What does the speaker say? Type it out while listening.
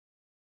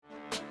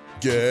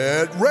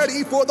Get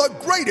ready for the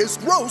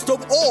greatest roast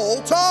of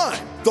all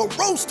time, the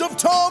Roast of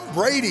Tom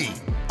Brady,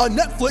 a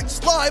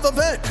Netflix live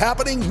event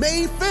happening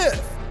May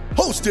 5th.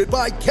 Hosted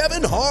by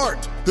Kevin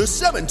Hart, the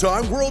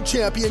 7-time world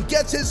champion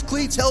gets his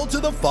cleats held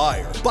to the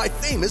fire by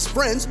famous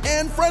friends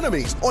and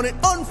frenemies on an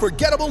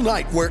unforgettable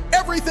night where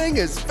everything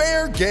is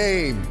fair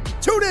game.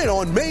 Tune in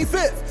on May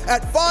 5th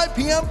at 5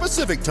 p.m.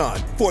 Pacific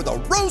time for the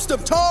Roast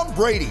of Tom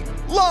Brady,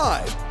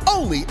 live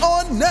only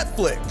on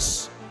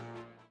Netflix.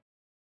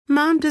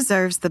 Mom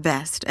deserves the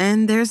best,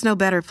 and there's no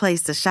better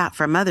place to shop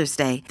for Mother's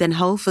Day than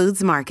Whole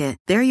Foods Market.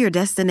 They're your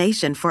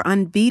destination for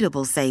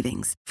unbeatable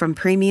savings, from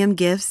premium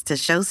gifts to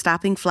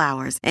show-stopping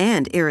flowers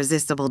and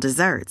irresistible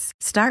desserts.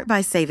 Start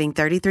by saving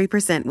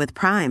 33% with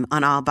Prime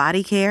on all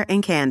body care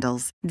and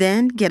candles.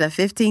 Then get a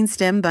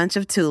 15-stem bunch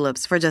of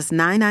tulips for just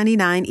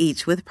 $9.99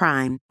 each with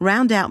Prime.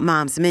 Round out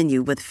Mom's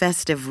menu with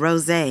festive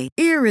rosé,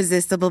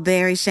 irresistible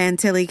berry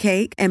chantilly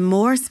cake, and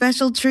more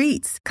special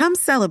treats. Come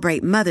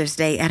celebrate Mother's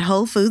Day at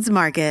Whole Foods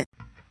Market.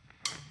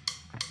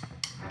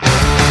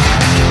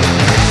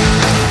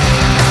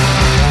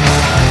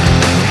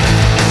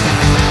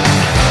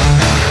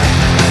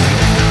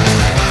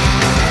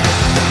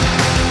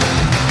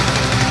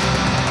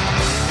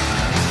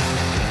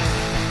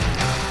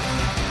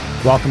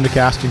 Welcome to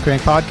Cast and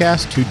Crank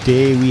Podcast.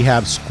 Today we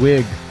have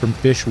Squig from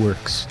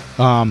Fishworks.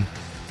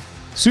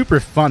 Super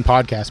fun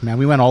podcast, man.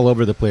 We went all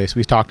over the place.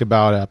 We talked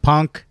about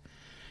punk.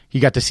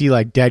 You got to see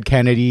like Dead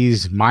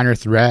Kennedys, Minor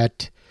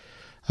Threat,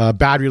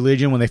 Bad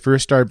Religion when they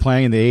first started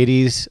playing in the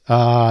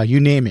 80s. You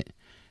name it.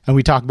 And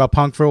we talk about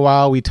punk for a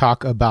while. We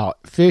talk about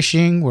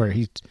fishing, where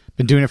he's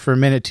been doing it for a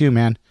minute too,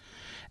 man.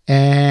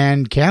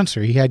 And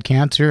cancer. He had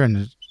cancer and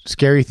a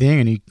scary thing,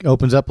 and he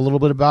opens up a little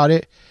bit about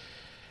it.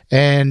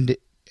 And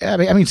I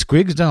mean,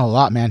 Squig's done a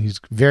lot, man. He's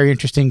a very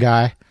interesting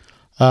guy,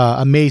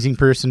 amazing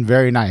person,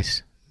 very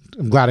nice.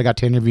 I'm glad I got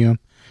to interview him.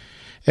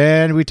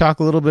 And we talk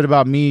a little bit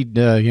about me,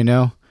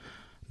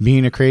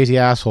 being a crazy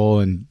asshole,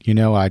 and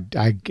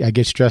I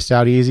get stressed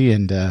out easy.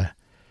 And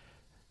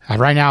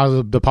right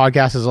now, the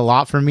podcast is a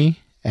lot for me,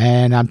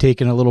 and I'm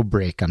taking a little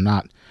break. I'm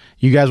not.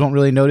 You guys won't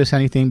really notice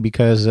anything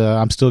because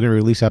I'm still going to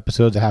release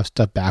episodes. I have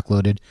stuff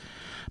backloaded,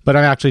 but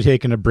I'm actually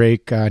taking a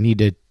break. I need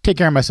to take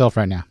care of myself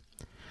right now.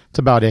 That's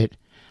about it.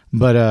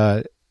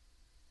 But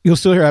you'll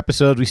still hear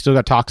episodes. We still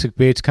got Toxic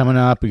Baits coming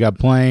up. We got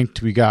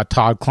Blanked. We got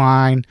Todd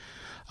Klein.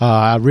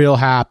 Real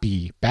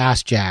Happy.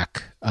 Bass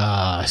Jack.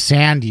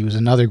 Sandy was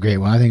another great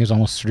one. I think it's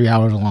almost 3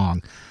 hours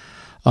long.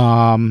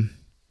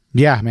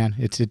 Yeah, man.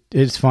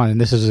 It's fun.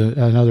 And this is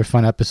another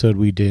fun episode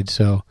we did.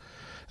 So,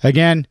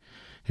 again,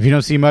 if you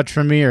don't see much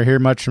from me or hear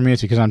much from me,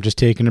 it's because I'm just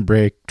taking a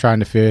break, trying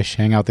to fish,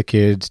 hang out with the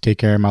kids, take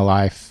care of my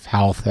life,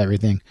 health,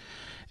 everything.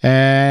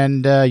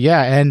 And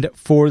and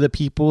for the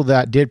people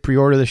that did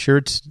pre-order the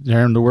shirts,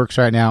 they're in the works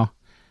right now.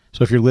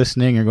 So if you're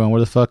listening, you're going,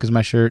 where the fuck is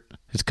my shirt?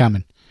 It's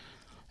coming.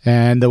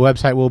 And the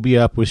website will be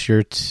up with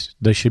shirts.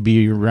 They should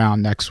be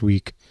around next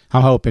week,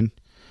 I'm hoping.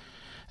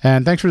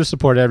 And thanks for the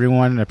support,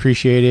 everyone. I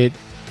appreciate it.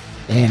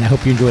 And I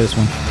hope you enjoy this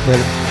one.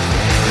 Later.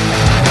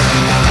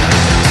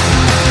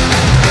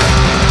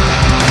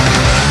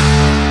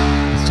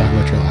 Let's talk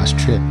about your last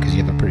trip, because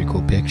you have a pretty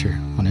cool picture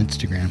on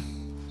Instagram.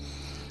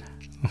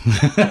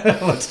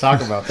 Let's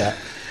talk about that.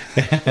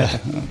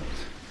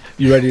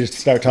 You ready to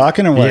start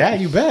talking or what? Yeah,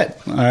 you bet.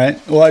 All right.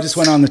 Well, I just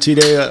went on the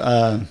 2-day.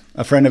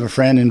 A friend of a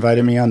friend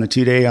invited me on the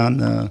 2-day on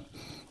the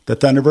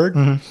Thunderbird.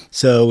 Mm-hmm.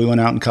 So we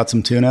went out and caught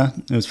some tuna.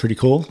 It was pretty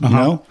cool.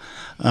 Uh-huh.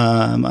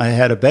 I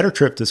had a better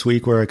trip this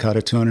week where I caught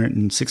a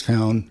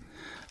 206-pound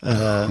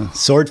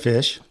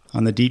swordfish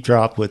on the deep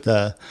drop with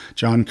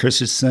John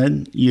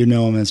Christensen. You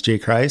know him as Jay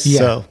Christ. Yeah.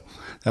 So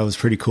that was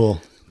pretty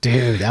cool.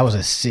 Dude, that was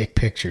a sick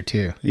picture,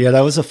 too. Yeah,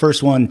 that was the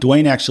first one.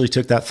 Dwayne actually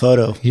took that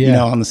photo,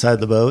 on the side of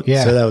the boat.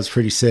 Yeah. So that was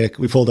pretty sick.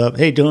 We pulled up,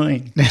 hey,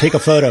 Dwayne, take a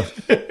photo.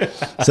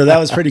 So that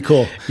was pretty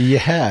cool.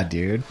 Yeah,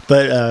 dude.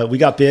 But we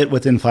got bit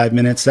within 5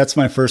 minutes. That's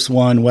my first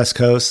one, West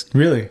Coast.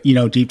 Really?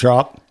 Deep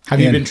drop.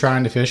 Have you been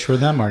trying to fish for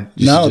them? Or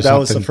no, that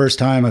was the first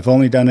time. I've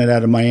only done it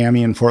out of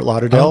Miami and Fort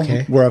Lauderdale,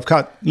 where I've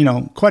caught,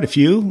 quite a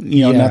few,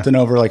 nothing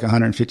over like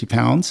 150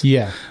 pounds.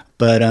 Yeah.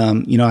 But,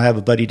 I have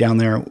a buddy down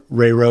there,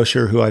 Ray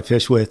Rocher, who I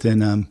fish with,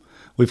 and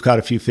we've caught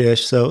a few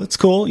fish. So it's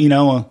cool,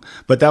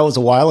 but that was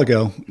a while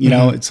ago.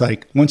 It's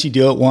like once you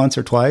do it once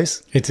or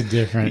twice. It's a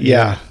different.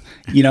 Yeah.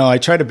 I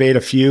try to bait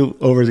a few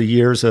over the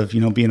years of,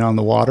 being on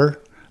the water.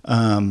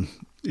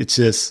 It's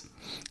just,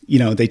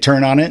 they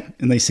turn on it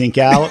and they sink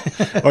out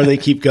or they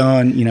keep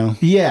going,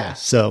 Yeah.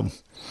 So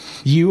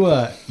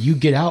you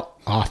get out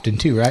often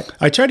too, right?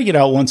 I try to get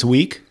out once a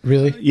week.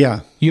 Really?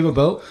 Yeah. You have a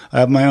boat? I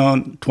have my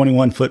own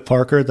 21-foot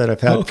Parker that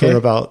I've had for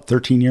about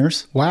 13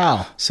 years.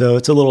 Wow. So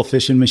it's a little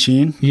fishing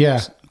machine.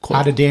 Yeah. Cool.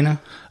 Out of Dana?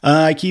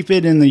 I keep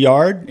it in the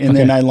yard, and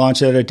then I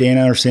launch it out of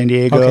Dana or San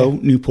Diego,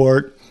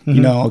 Newport.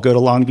 Mm-hmm. I'll go to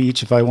Long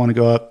Beach if I want to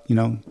go up,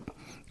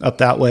 up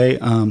that way.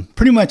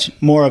 Pretty much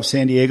more of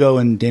San Diego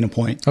and Dana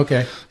Point.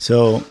 Okay.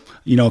 So,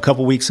 a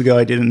couple weeks ago,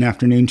 I did an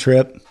afternoon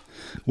trip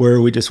where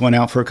we just went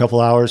out for a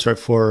couple hours right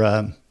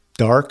before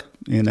dark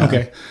and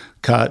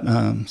caught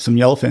some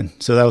yellowfin.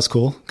 So that was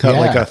cool. Caught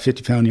like a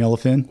 50-pound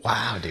yellowfin.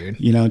 Wow, dude.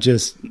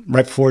 Just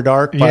right before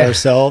dark by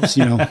ourselves,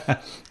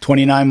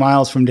 29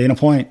 miles from Dana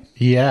Point.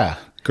 Yeah.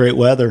 Great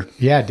weather.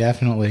 Yeah,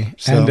 definitely.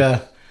 So.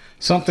 And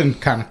something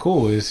kind of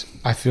cool is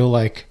I feel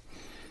like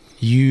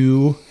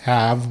you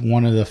have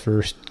one of the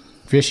first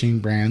fishing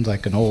brands,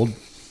 like an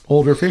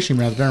older fishing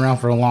brand that's been around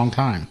for a long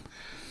time.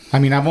 I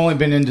mean, I've only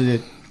been into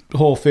the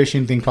whole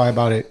fishing thing probably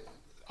about it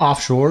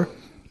offshore,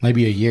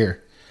 maybe a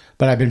year.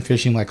 But I've been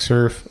fishing like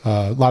surf,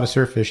 a lot of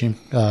surf fishing,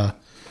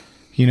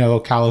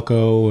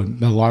 calico,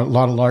 and a lot of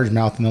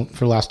largemouth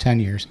for the last 10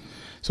 years.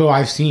 So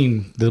I've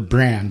seen the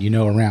brand,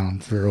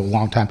 around for a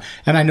long time.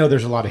 And I know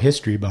there's a lot of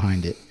history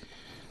behind it.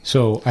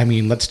 So, I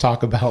mean, let's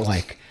talk about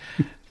like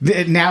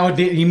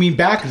nowadays. You mean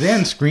back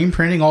then, screen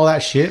printing, all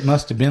that shit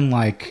must have been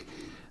like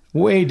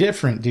way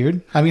different,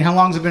 dude. I mean, how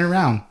long has it been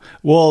around?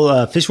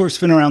 Well,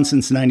 Fishworks been around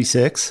since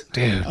 96.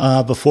 Dude.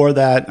 Before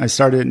that, I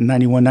started in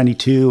 91,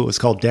 92. It was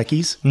called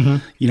Deckies.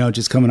 Mm-hmm.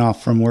 Just coming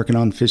off from working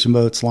on fishing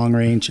boats, long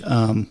range.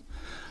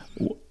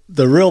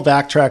 The real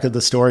backtrack of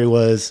the story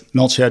was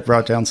Milt Shedd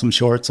brought down some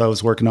shorts. I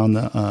was working on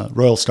the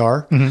Royal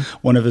Star. Mm-hmm.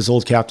 One of his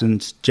old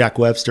captains, Jack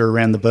Webster,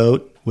 ran the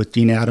boat with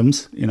Dean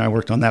Adams, and I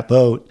worked on that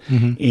boat.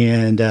 Mm-hmm.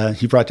 And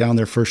he brought down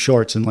their first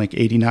shorts in like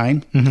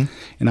 89. Mm-hmm.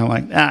 And I'm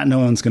like, no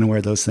one's going to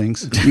wear those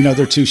things.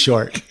 They're too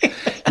short.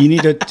 You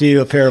need to do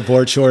a pair of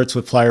board shorts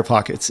with plier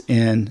pockets.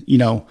 And,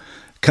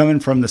 coming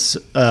from the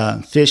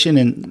fishing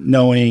and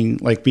knowing,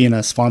 like being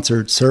a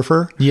sponsored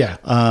surfer. Yeah.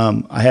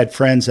 I had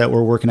friends that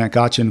were working at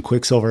Gotcha and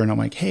Quicksilver, and I'm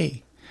like,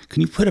 hey,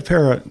 can you put a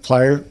pair of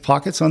plier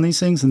pockets on these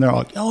things? And they're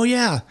like, oh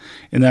yeah.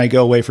 And then I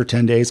go away for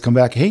 10 days, come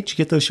back. Hey, did you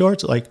get those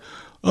shorts? Like,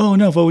 oh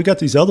no, but we got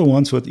these other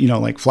ones with,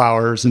 like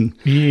flowers and,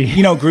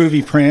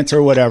 groovy prints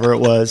or whatever it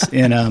was.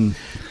 And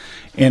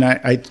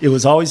it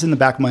was always in the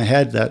back of my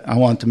head that I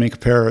wanted to make a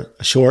pair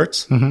of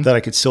shorts mm-hmm. that I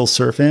could still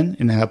surf in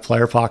and have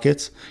plier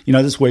pockets.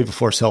 This is way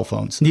before cell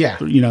phones. Yeah.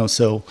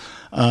 So,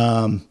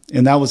 and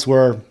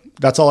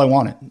that's all I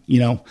wanted,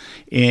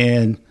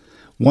 And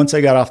once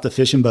I got off the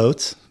fishing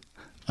boats,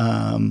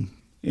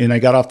 and I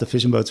got off the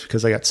fishing boats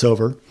because I got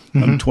sober.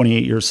 Mm-hmm. I'm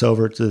 28 years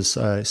sober.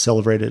 I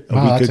celebrated a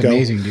week that's ago.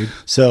 Amazing, dude.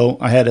 So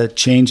I had a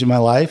change in my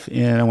life,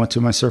 and I went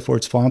to my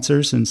surfboard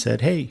sponsors and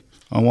said, hey,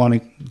 I want to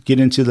get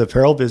into the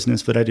apparel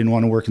business, but I didn't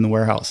want to work in the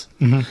warehouse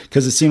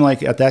because it seemed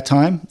like at that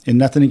time, and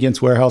nothing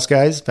against warehouse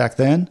guys back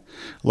then,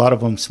 a lot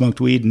of them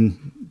smoked weed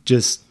and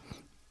just,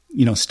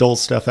 stole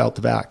stuff out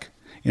the back.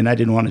 And I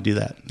didn't want to do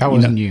that. That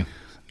wasn't you.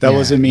 That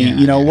wasn't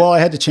me. Well, I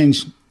had to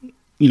change,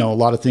 a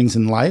lot of things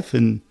in life.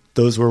 And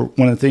those were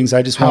one of the things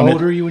I just wanted. How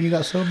old were you when you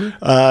got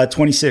sober?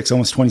 26,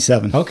 almost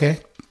 27. Okay.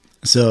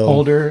 So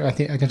older, I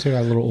think I consider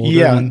that a little older.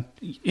 Yeah.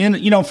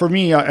 And, for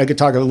me, I could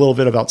talk a little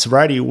bit about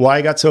sobriety. Why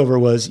I got sober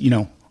was,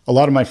 a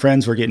lot of my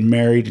friends were getting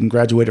married and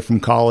graduated from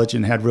college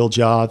and had real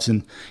jobs.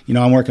 And,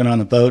 I'm working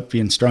on a boat,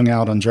 being strung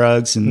out on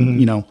drugs. And,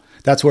 mm-hmm.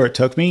 That's where it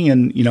took me.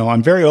 And,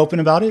 I'm very open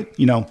about it.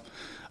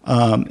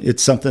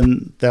 It's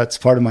something that's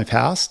part of my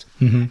past.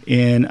 Mm-hmm.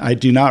 And I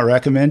do not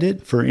recommend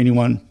it for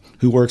anyone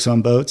who works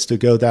on boats to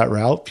go that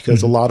route because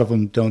mm-hmm. a lot of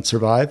them don't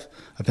survive.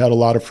 I've had a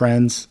lot of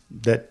friends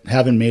that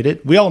haven't made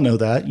it. We all know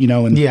that,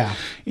 and yeah.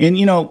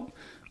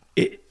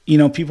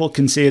 And, people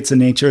can say it's the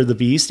nature of the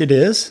beast. It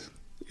is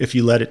if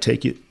you let it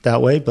take you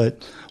that way,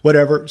 but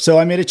whatever. So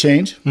I made a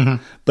change,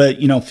 mm-hmm. but,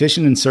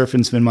 fishing and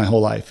surfing's been my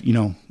whole life.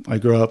 I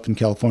grew up in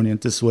California.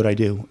 This is what I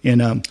do.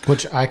 And,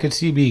 which I could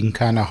see being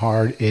kind of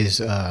hard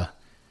is,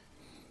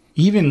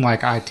 even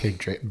like I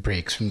take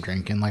breaks from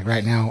drinking. Like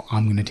right now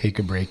I'm going to take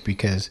a break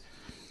because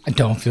I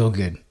don't feel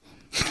good.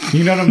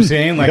 You know what I'm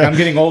saying? Like I'm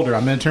getting older.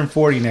 I'm going to turn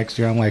 40 next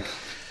year. I'm like,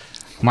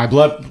 my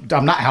blood,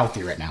 I'm not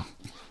healthy right now.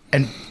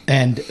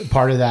 And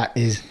part of that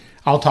is,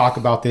 I'll talk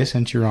about this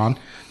since you're on.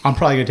 I'm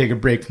probably going to take a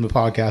break from the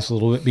podcast a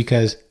little bit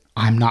because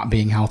I'm not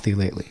being healthy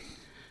lately.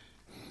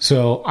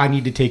 So I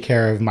need to take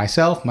care of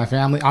myself, my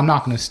family. I'm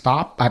not going to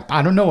stop.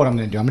 I don't know what I'm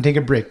going to do. I'm going to take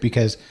a break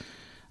because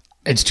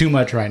it's too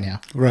much right now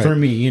for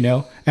me,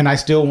 and I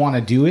still want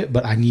to do it,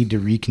 but I need to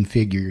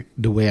reconfigure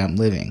the way I'm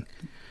living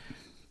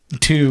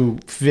to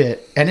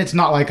fit. And it's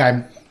not like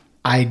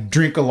I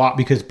drink a lot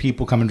because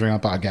people come and drink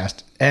on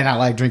podcast, and I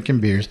like drinking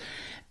beers,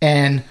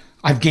 and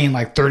I've gained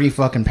like 30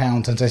 fucking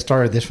pounds since I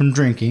started this from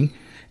drinking,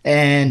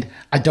 and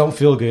I don't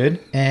feel good.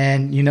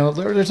 And,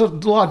 there's a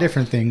lot of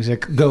different things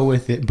that go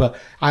with it, but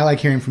I like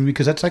hearing from you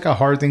because that's like a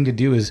hard thing to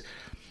do is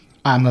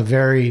I'm a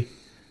very,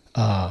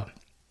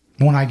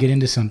 when I get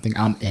into something,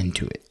 I'm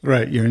into it.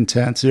 Right. You're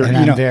intense.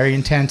 I'm very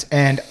intense.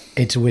 And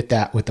it's with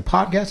the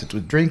podcast, it's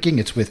with drinking,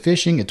 it's with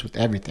fishing, it's with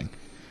everything.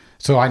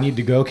 So I need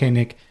to go, okay,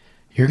 Nick,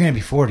 you're going to be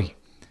 40.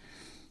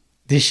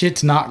 This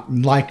shit's not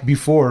like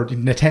before,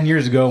 10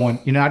 years ago when,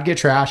 I'd get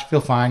trashed,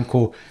 feel fine,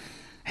 cool.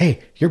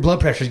 Hey, your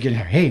blood pressure's getting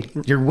higher. Hey,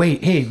 your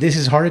weight. Hey, this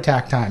is heart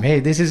attack time.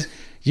 Hey,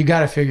 you got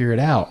to figure it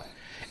out.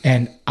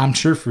 And I'm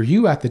sure for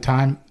you at the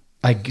time,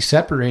 like the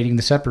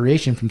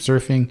separation from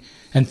surfing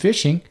and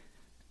fishing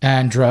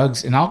and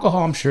drugs and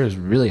alcohol, I'm sure is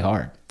really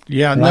hard.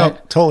 Yeah, right? No,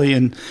 totally.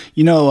 And,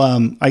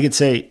 I could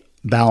say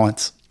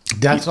balance.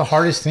 That's the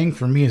hardest thing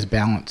for me is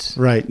balance.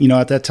 Right. You know,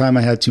 at that time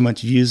I had too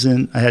much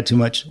using, I had too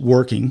much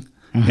working,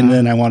 and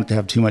then I wanted to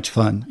have too much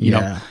fun. You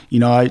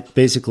know, I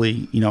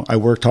basically, I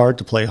worked hard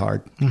to play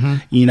hard,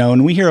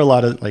 and we hear a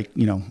lot of like,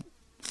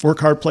 work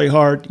hard, play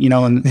hard,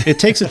 and it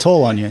takes a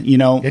toll on you,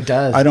 It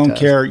does. I don't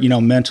care,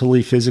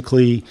 mentally,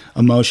 physically,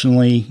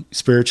 emotionally,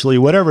 spiritually,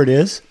 whatever it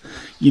is,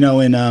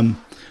 and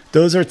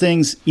those are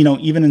things,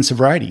 even in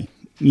sobriety,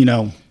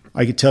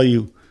 I could tell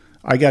you,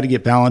 I got to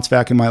get balance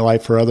back in my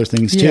life for other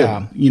things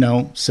too,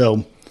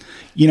 so,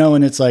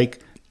 and it's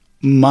like,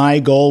 my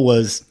goal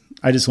was,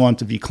 I just want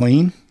to be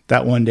clean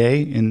that one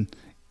day, and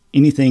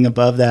anything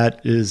above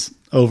that is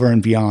over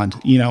and beyond,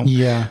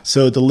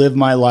 So to live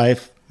my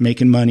life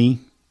making money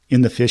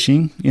in the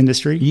fishing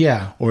industry,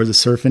 or the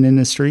surfing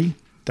industry,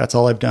 that's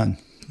all I've done.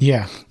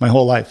 My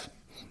whole life.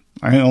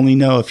 I only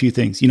know a few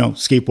things,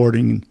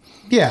 skateboarding and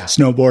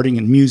snowboarding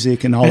and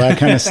music and all that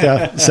kind of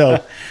stuff.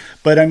 So,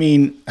 but I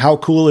mean, how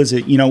cool is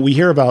it? We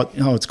hear about,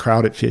 it's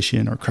crowded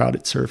fishing or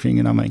crowded surfing.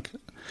 And I'm like,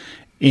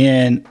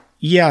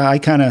 I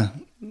kind of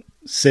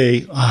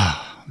say,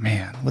 oh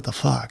man, what the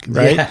fuck?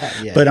 Right.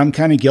 But I'm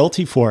kind of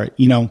guilty for it.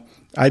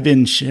 I've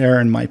been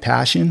sharing my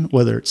passion,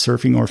 whether it's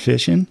surfing or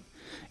fishing,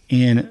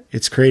 and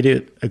it's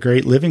created a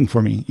great living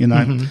for me.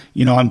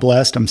 I'm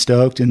blessed, I'm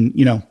stoked. And,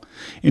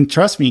 and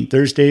trust me,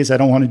 there's days I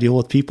don't want to deal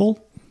with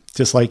people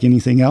just like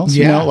anything else,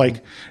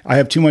 like I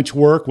have too much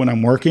work when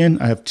I'm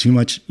working. I have too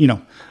much,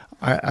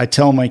 I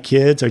tell my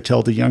kids, I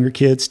tell the younger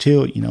kids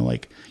too,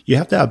 like you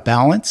have to have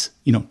balance,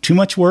 too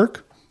much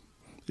work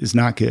is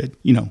not good.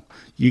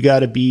 You got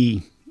to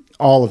be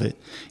all of it.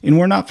 And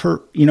we're not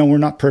we're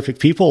not perfect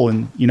people.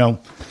 And,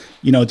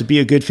 to be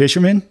a good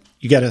fisherman,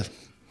 you got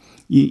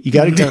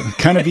to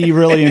kind of be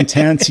really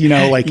intense, you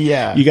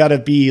got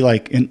to be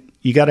like, and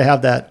you got to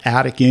have that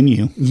attic in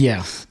you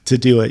to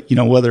do it,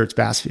 whether it's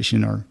bass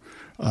fishing or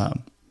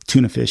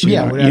tuna fishing.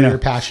 Or, whatever your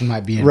passion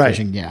might be in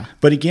fishing.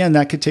 But again,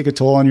 that could take a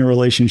toll on your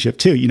relationship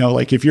too.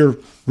 Like if you're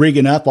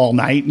rigging up all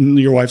night and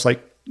your wife's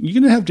like, you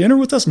going to have dinner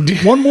with us?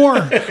 One more,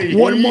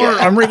 one more.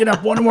 I'm rigging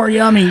up one more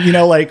yummy,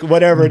 like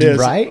whatever it is.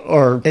 Right.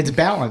 Or it's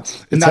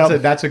balance. And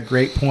that's a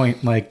great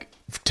point. Like,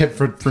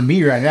 for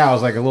me right now,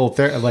 is like a little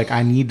like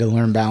I need to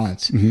learn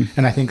balance,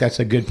 and I think that's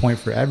a good point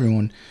for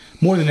everyone.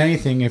 More than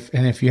anything,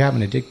 if you have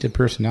an addictive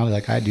personality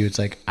like I do, it's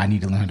like I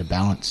need to learn how to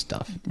balance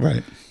stuff.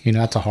 Right.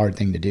 That's a hard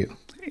thing to do.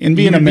 And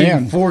being a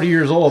man, 40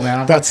 years old,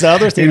 man. That's the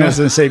other thing I was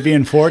going to say.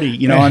 Being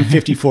 40, I'm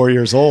 54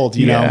 years old.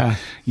 You know,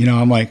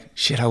 I'm like,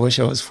 shit. I wish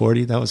I was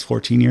 40. That was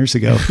 14 years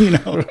ago.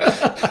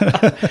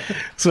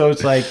 So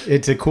it's like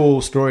it's a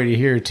cool story to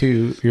hear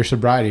too. Your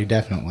sobriety,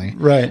 definitely,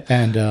 right?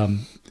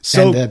 And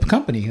so the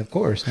company, of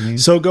course.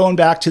 So going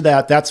back to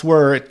that, that's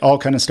where it all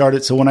kind of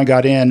started. So when I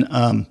got in,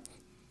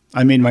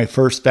 I made my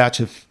first batch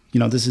of,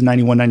 this is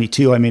 91,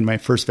 92. I made my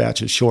first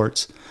batch of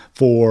shorts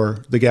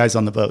for the guys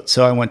on the boat.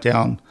 So I went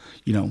down,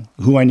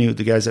 who I knew,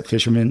 the guys at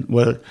Fisherman,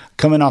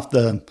 coming off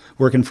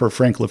working for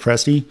Frank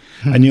Lopresti,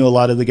 I knew a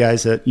lot of the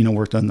guys that,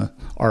 worked on the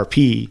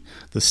RP,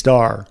 the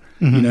Star,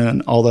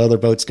 and all the other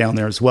boats down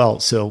there as well.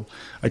 So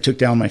I took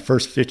down my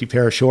first 50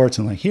 pair of shorts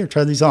and like, here,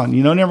 try these on.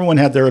 And everyone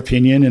had their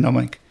opinion. And I'm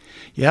like,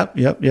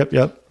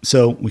 Yep.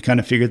 So we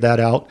kind of figured that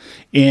out.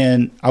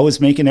 And I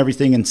was making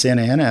everything in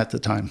Santa Ana at the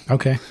time.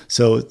 Okay.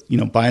 So,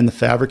 buying the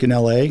fabric in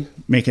LA,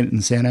 making it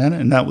in Santa Ana,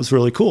 and that was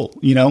really cool,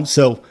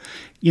 So,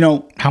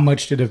 how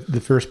much did the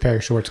first pair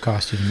of shorts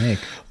cost you to make?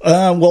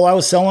 Well, I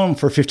was selling them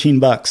for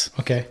 $15.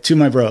 Okay. To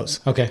my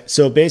bros. Okay.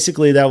 So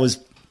basically that was,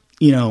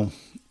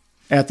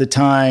 at the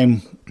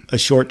time, a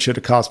short should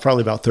have cost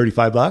probably about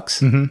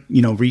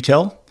 $35,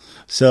 retail.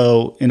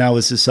 So, and I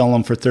was just selling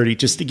them for 30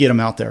 just to get them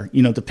out there,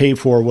 to pay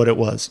for what it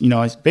was.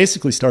 I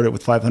basically started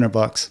with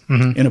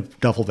 $500 in a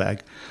duffel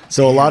bag.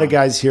 So a lot of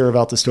guys hear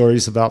about the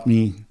stories about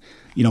me,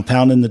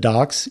 pounding the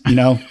docks,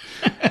 not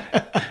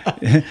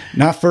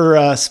for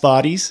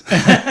spotties,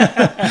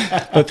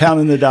 but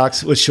pounding the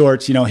docks with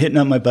shorts, hitting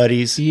up my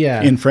buddies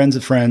and friends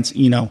of friends,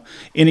 And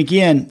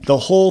again, the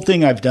whole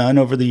thing I've done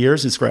over the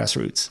years is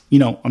grassroots.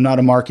 I'm not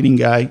a marketing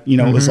guy,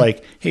 It was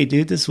like, hey,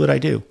 dude, this is what I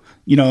do.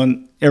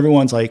 And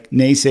everyone's like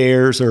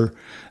naysayers or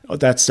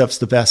that stuff's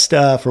the best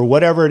stuff or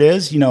whatever it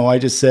is. I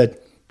just said,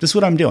 this is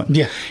what I'm doing.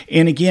 Yeah.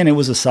 And again, it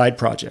was a side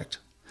project.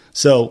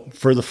 So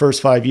for the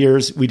first 5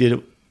 years, we did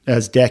it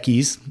as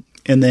Deckies.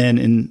 And then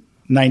in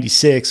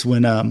 96,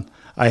 when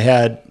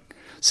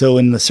so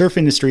in the surf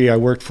industry, I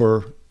worked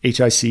for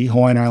HIC,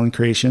 Hawaiian Island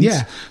Creations.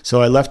 Yeah.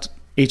 So I left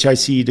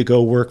HIC to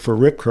go work for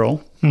Rip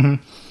Curl.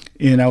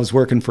 And I was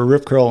working for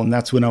Rip Curl, and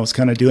that's when I was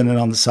kind of doing it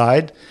on the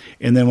side.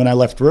 And then when I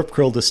left Rip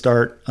Curl to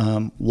start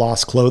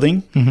Lost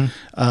Clothing,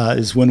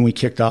 is when we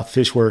kicked off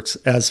Fishworks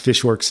as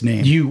Fishworks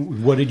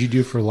name. What did you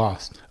do for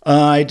Lost?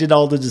 I did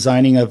all the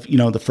designing of,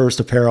 the first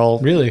apparel.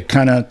 Really?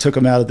 Kind of took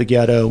them out of the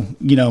ghetto.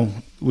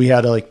 We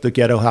had like the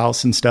ghetto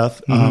house and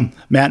stuff.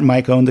 Matt and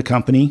Mike owned the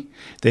company.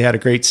 They had a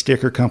great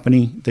sticker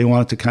company. They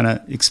wanted to kind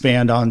of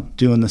expand on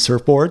doing the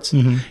surfboards.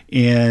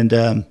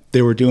 And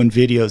they were doing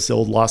videos, the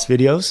old Lost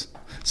videos.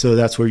 So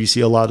that's where you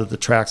see a lot of the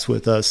tracks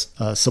with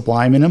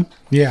Sublime in them.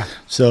 Yeah.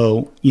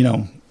 So,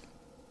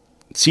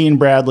 seeing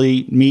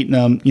Bradley, meeting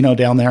them,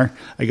 down there.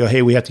 I go,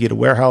 hey, we have to get a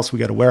warehouse. We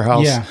got a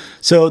warehouse. Yeah.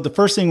 So the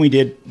first thing we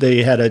did,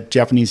 they had a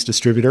Japanese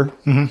distributor.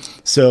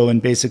 So,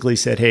 and basically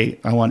said, hey,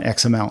 I want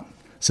X amount.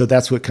 So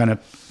that's what kind of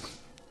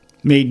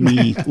made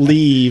me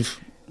leave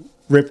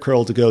Rip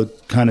Curl to go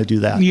kind of do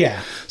that.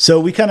 Yeah. So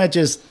we kind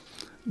of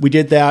we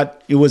did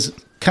that. It was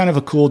kind of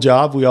a cool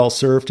job. We all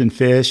surfed and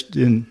fished,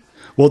 and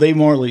they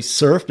more or less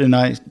surfed, and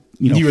I,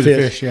 you were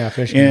fished. The fish,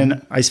 fishing.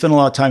 And I spent a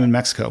lot of time in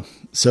Mexico.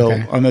 So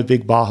I'm a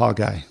big Baja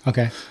guy.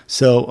 Okay.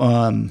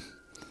 So,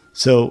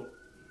 so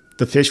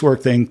the fish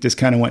work thing just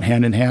kind of went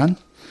hand in hand,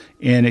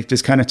 and it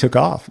just kind of took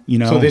off,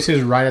 So this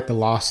is right at the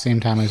Lost, same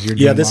time as you're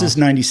doing Yeah, this Lost. is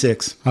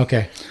 96.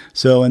 Okay.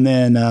 So, and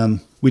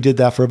then we did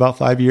that for about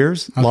 5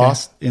 years,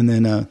 Lost. And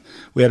then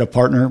we had a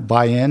partner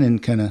buy in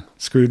and kind of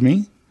screwed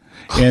me.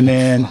 And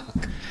then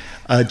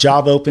a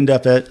job opened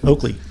up at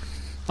Oakley.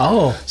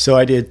 Oh. So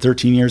I did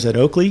 13 years at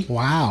Oakley.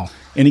 Wow.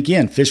 And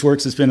again,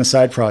 Fishworks has been a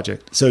side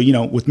project. So,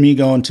 with me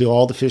going to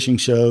all the fishing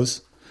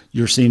shows,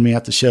 you're seeing me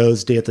at the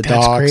shows, day at the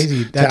docks.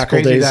 Crazy. That's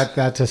tackle crazy. days.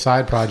 That's a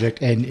side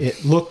project. And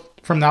it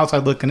looked, from the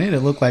outside looking in, it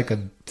looked like a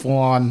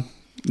full-on.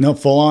 No,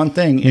 full-on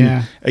thing. Yeah.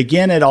 And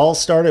again, it all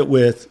started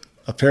with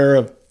a pair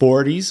of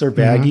boardies or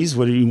baggies,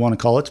 whatever you want to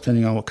call it,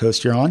 depending on what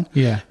coast you're on.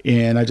 Yeah.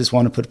 And I just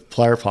want to put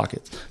plier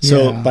pockets.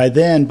 So by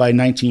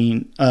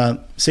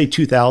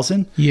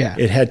 2000,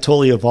 it had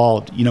totally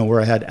evolved,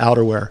 where I had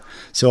outerwear.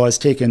 So I was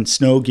taking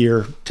snow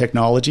gear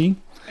technology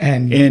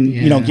and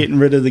getting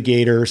rid of the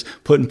gaiters,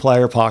 putting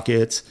plier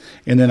pockets.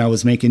 And then I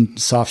was making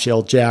soft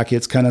shell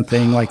jackets kind of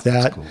thing like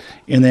that. Cool.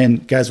 And then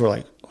guys were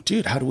like,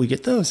 dude, how do we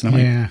get those? And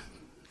I'm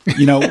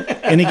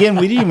like, and again,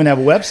 we didn't even have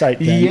a website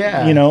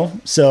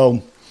then,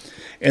 so.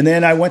 And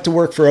then I went to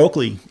work for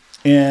Oakley,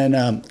 and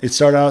it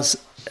started out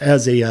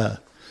as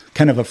a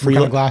kind of a free. What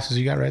kind of glasses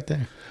you got right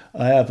there?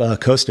 I have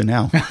Costa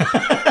now.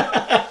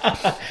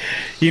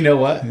 You know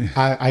what?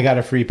 I got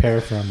a free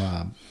pair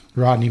from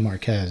Rodney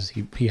Marquez.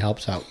 He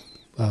helps out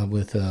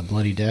with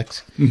Bloody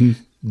Decks.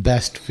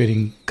 Best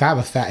fitting. I have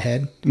a fat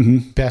head.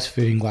 Best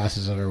fitting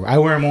glasses I've ever. I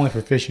wear them only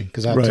for fishing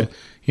because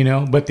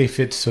but they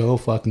fit so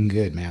fucking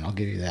good, man. I'll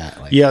give you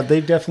that. Yeah,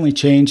 they've definitely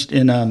changed.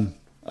 And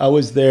I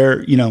was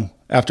there,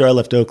 after I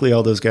left Oakley,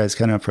 all those guys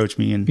kind of approached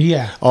me, and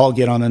I'll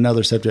get on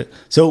another subject.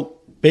 So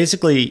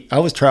basically, I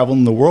was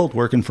traveling the world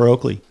working for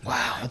Oakley.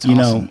 Wow, that's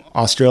awesome.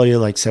 Australia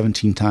like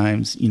 17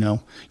 times,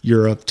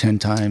 Europe 10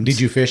 times.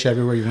 Did you fish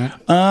everywhere you went?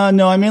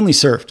 No, I mainly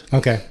surfed.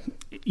 Okay.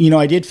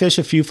 I did fish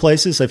a few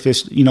places. I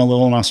fished, a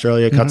little in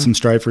Australia, caught some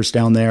stripers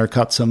down there,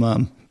 caught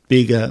some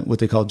big, what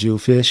they call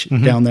jewelfish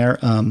down there,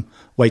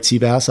 white sea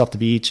bass off the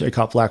beach. I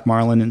caught black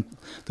marlin in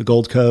the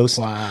Gold Coast.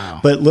 Wow.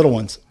 But little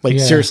ones,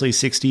 seriously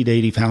 60 to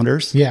 80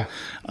 pounders. Yeah.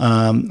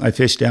 I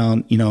fished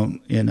down,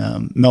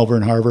 in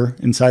Melbourne Harbor,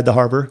 inside the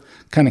harbor,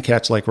 kind of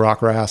catch like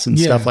rock wrasse and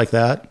stuff like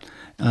that.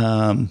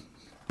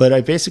 But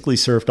I basically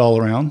surfed all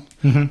around.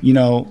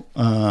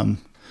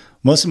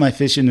 Most of my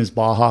fishing is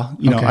Baja.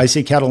 I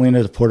say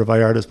Catalina to Puerto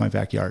Vallarta is my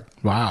backyard.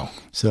 Wow.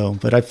 So,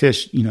 but I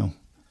fished,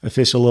 I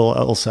fished a little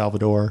El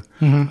Salvador.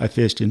 I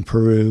fished in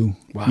Peru,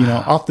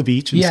 off the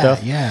beach and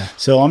stuff. Yeah.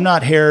 So I'm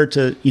not here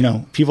to,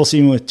 people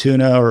see me with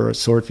tuna or a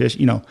swordfish,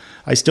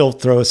 I still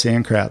throw a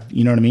sand crab.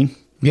 You know what I mean?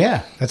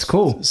 Yeah, that's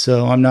cool.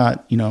 So I'm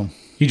not, You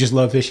just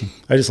love fishing.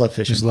 I just love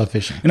fishing. Just love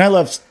fishing. And I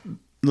love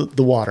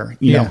the water,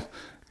 you know.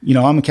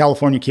 I'm a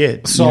California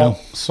kid.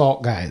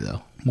 Salt guy,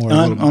 though.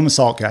 I'm a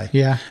salt guy.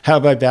 Yeah.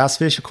 Have I bass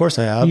fish? Of course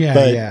I have. Yeah,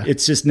 but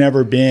it's just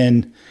never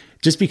been,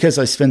 just because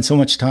I spend so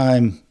much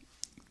time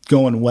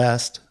going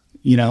west,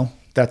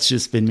 that's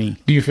just been me.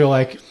 Do you feel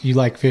like you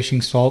like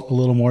fishing salt a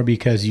little more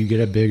because you get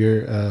a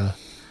bigger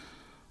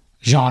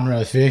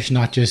genre of fish,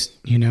 not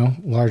just,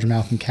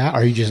 largemouth and cat,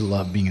 or you just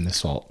love being in the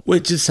salt? Well,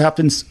 it just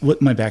happens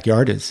what my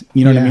backyard is.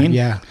 You know what I mean?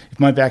 Yeah. If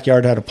my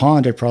backyard had a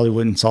pond, I probably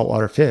wouldn't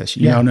saltwater fish.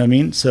 You know what I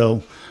mean?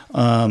 So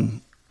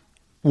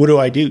what do?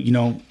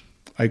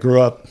 I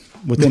grew up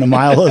within a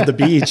mile of the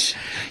beach,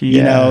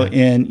 you know,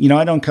 and,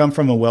 I don't come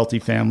from a wealthy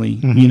family.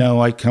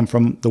 I come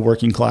from the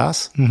working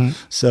class.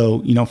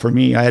 So, for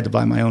me, I had to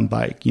buy my own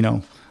bike.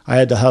 I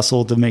had to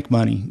hustle to make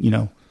money,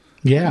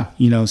 Yeah.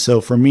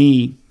 So for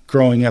me,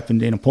 growing up in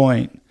Dana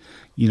Point,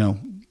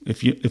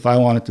 if I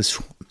wanted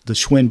the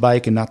Schwinn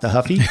bike and not the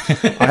Huffy,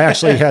 I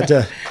actually had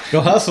to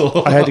go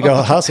hustle. I had to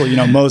go hustle,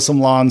 mow some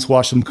lawns,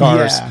 wash some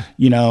cars,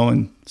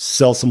 and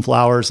sell some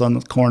flowers on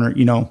the corner.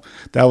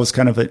 That was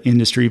kind of an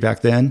industry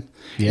back then.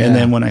 Yeah. And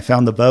then when I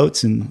found the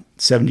boats in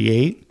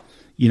 78,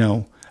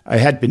 I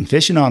had been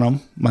fishing on them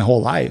my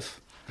whole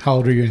life. How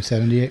old were you in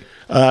 78?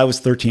 I was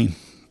 13.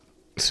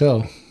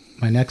 So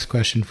my next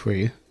question for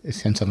you,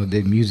 since I'm a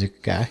big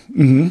music guy,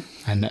 and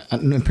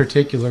in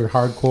particular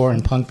hardcore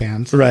and punk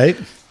bands, right?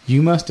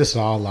 You must have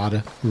saw a lot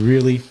of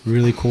really,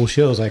 really cool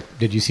shows. Like,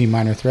 did you see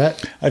Minor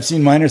Threat? I've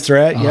seen Minor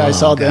Threat. Yeah, I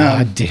saw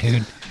them,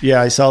 dude.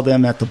 Yeah, I saw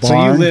them at the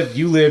barn. So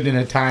you lived in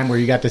a time where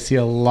you got to see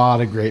a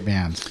lot of great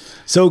bands.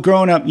 So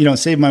growing up,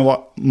 say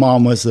my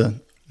mom was a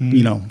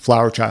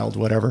flower child,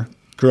 whatever.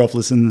 Grew up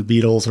listening to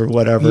the Beatles or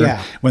whatever.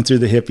 Yeah. Went through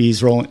the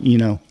hippies,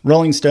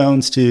 Rolling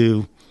Stones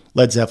to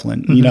Led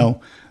Zeppelin.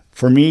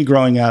 for me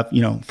growing up,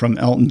 from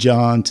Elton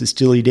John to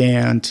Steely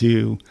Dan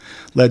to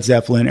Led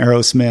Zeppelin,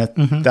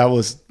 Aerosmith, that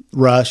was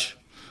Rush,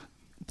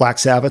 Black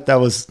Sabbath. That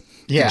was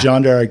the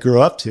genre I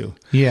grew up to.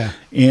 Yeah.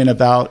 And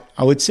I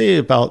would say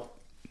about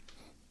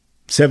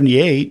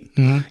 78,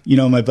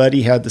 my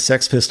buddy had the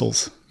Sex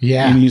Pistols.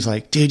 Yeah. And he was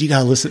like, dude, you got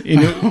to listen. And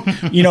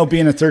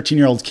being a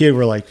 13-year-old kid,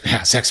 we're like,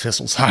 Sex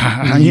Pistols.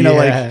 And it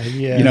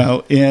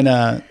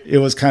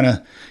was kind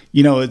of,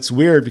 it's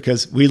weird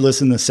because we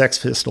listened to Sex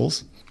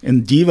Pistols.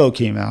 And Devo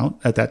came out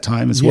at that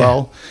time as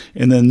well.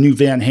 And then new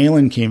Van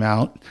Halen came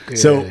out.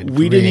 So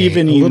we didn't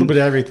even... A little bit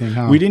of everything,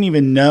 huh? We didn't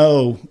even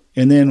know.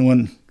 And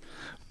then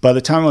by the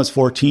time I was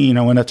 14,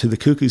 I went up to the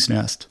Cuckoo's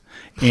Nest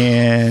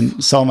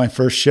and saw my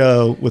first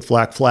show with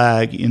Black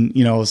Flag. And,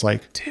 I was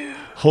like, dude,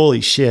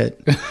 holy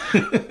shit.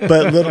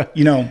 But,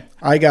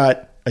 I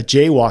got a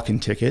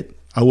jaywalking ticket.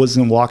 I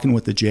wasn't walking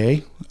with the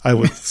J. I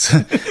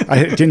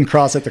didn't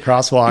cross at the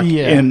crosswalk.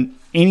 Yeah. And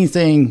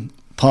anything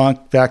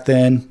punk back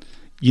then,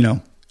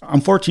 I'm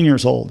 14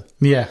 years old.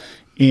 Yeah.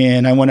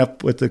 And I went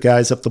up with the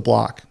guys up the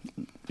block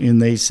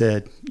and they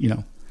said,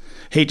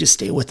 hey, just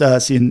stay with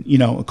us. And,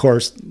 of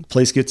course,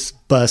 place gets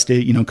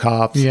busted,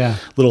 cops,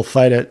 little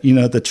fight at,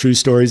 the True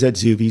Stories at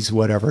Zuby's,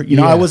 whatever.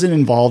 I wasn't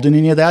involved in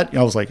any of that.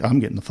 I was like, I'm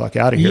getting the fuck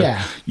out of here.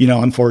 Yeah.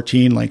 I'm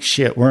 14, like,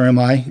 shit, where am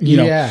I?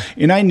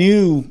 And I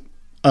knew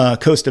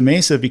Costa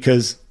Mesa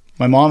because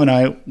my mom and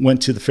I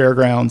went to the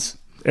fairgrounds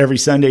every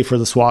Sunday for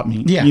the swap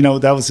meet. Yeah.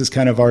 That was just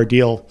kind of our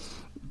deal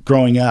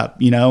growing up,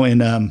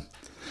 and I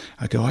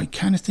go, I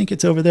kind of think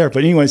it's over there.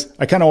 But anyways,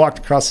 I kind of walked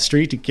across the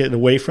street to get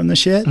away from the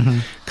shit.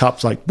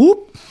 Cops like,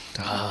 whoop,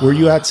 where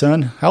you at,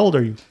 son? How old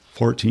are you?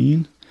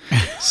 14.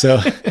 So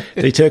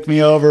they took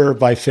me over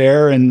by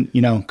fair and,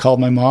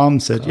 called my mom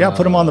and said,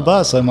 put him on the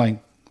bus. I'm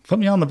like, put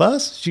me on the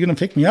bus? She going to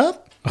pick me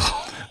up?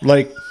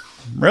 Like,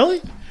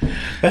 really?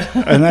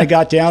 And I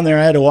got down there.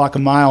 I had to walk a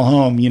mile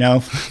home,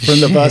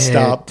 from the bus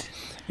stop.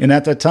 And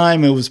at that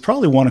time, it was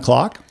probably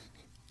 1:00.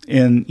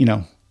 And,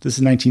 this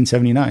is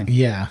 1979.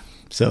 Yeah.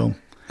 So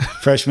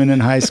freshman in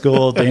high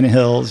school, Dana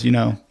Hills,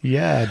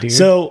 Yeah, dude.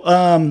 So,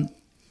 and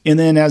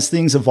then as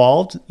things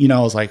evolved, I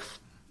was like,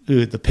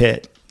 ooh, the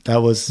pit.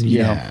 That was,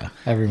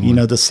 everyone.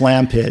 the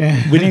slam pit.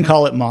 We didn't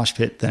call it mosh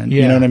pit then.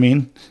 You know what I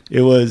mean? It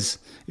was,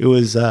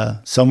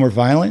 some were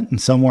violent and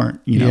some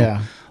weren't,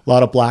 a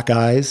lot of black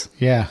eyes.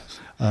 Yeah.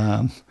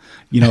 A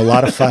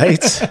lot of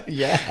fights.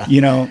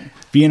 Yeah.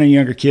 Being a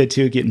younger kid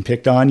too, getting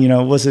picked on,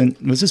 it was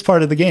just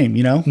part of the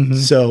game,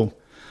 So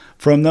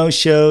from those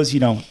shows,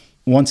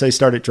 once I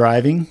started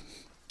driving,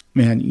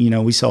 man,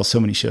 we saw so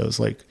many shows.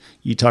 Like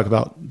you talk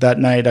about that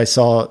night, I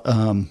saw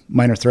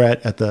Minor Threat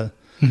at the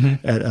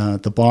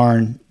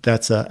barn.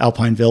 That's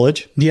Alpine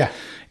Village. Yeah.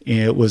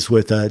 It was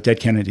with Dead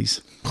Kennedys.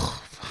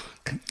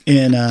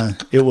 And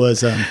it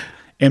was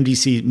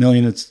MDC,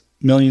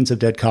 Millions of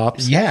Dead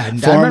Cops. Yeah, I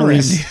remember.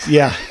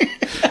 Yeah.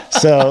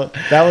 So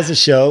that was a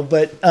show.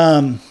 But,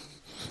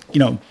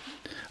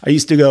 I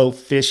used to go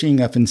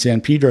fishing up in San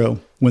Pedro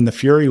when the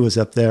Fury was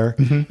up there,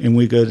 and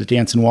we go to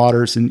Dancing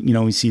Waters and,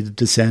 we see the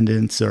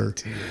Descendants or,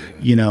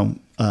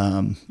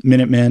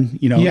 Minutemen,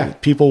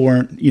 people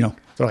weren't,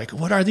 they're like,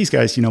 what are these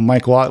guys?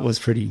 Mike Watt was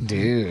pretty,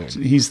 dude,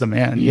 he's the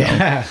man.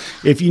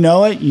 If you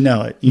know it, you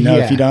know it,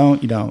 if you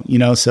don't, you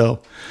don't,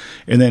 so,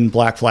 and then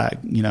Black Flag,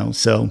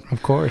 so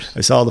of course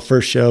I saw the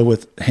first show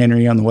with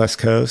Henry on the West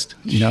Coast,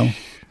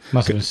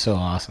 Must have been so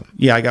awesome.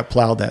 Yeah, I got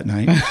plowed that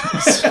night.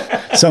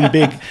 Some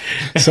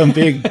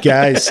big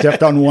guys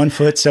stepped on one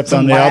foot, stepped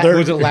on the other.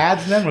 Was it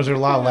lads then? Was there a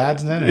lot of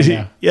lads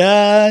then?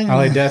 Yeah.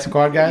 Are they Death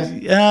Squad guys?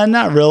 Yeah,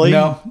 not really.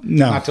 No.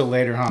 Not till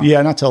later, huh?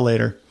 Yeah, not till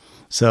later.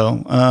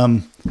 So,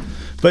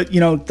 but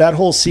that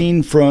whole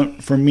scene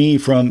for me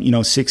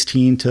from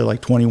 16 to like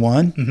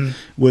 21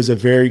 was a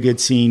very good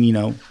scene.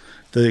 Going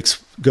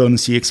to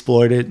see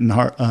Exploited and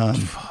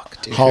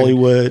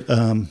Hollywood.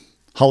 It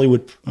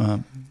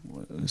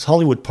was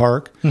Hollywood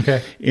Park.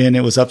 Okay. And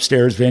it was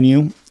upstairs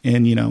venue.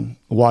 And,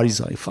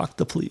 Waddy's like, fuck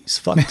the police.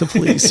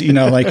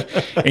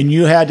 And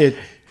you had to,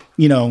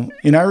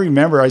 and I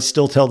remember I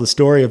still tell the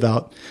story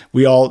about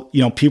we all,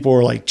 people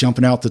were like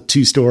jumping out the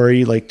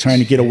 2-story, like trying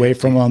to get away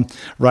from them.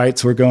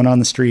 Riots were going on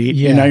the street.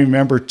 Yeah. And I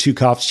remember 2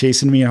 cops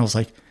chasing me and I was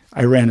like,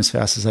 I ran as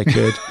fast as I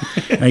could.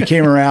 And I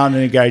came around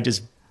and a guy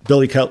just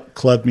Billy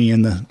clubbed me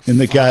in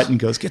the gut and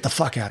goes, get the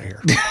fuck out of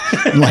here.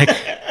 I'm like,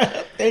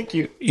 thank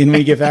you. And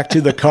we get back to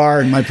the car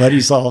and my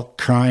buddy's all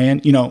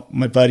crying.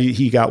 My buddy,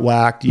 he got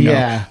whacked.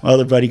 My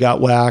other buddy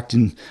got whacked.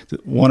 And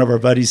one of our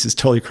buddies is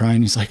totally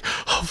crying. He's like,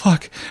 oh,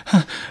 fuck.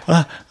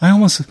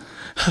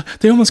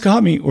 They almost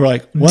got me. We're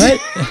like, what?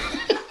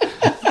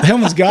 They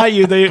almost got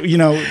you.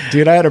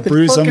 Dude, I had a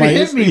bruise on my,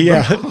 I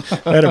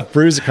had a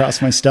bruise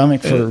across my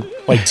stomach for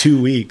like 2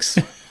 weeks.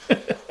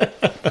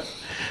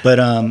 But,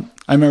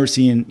 I remember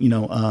seeing,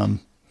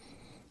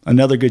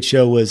 another good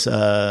show was,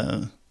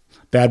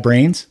 Bad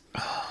Brains.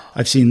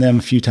 I've seen them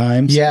a few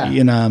times. Yeah.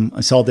 And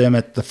I saw them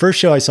at the first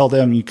show I saw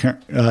them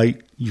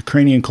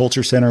Ukrainian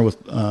Culture Center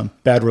with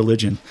Bad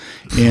Religion.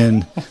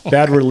 And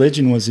Bad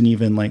Religion wasn't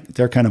even like,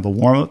 they're kind of a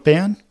warm-up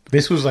band.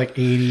 This was like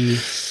 80...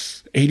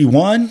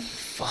 81?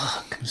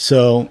 Fuck.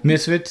 So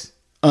Misfits?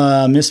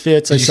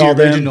 Misfits, I Did you saw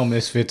see original them.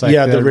 Misfits? Like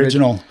Yeah, the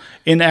original.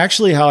 And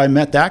actually how I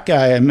met that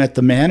guy, I met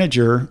the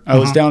manager. I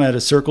was down at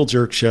a Circle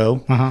Jerk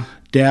show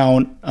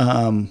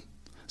down.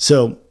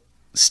 So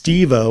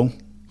Steve-O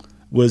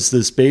was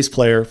this bass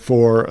player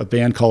for a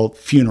band called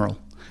Funeral.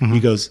 He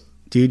goes,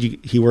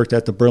 dude, he worked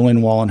at the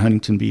Berlin Wall in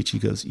Huntington Beach. He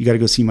goes, you got to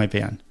go see my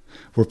band.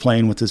 We're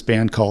playing with this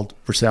band called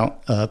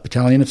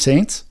Battalion of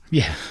Saints.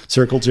 Yeah.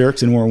 Circle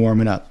Jerks, and we're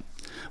warming up.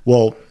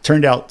 Well,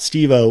 turned out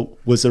Steve-O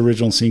was the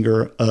original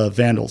singer of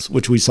Vandals,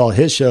 which we saw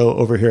his show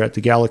over here at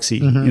the Galaxy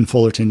in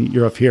Fullerton.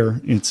 You're up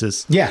here. It's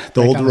this, the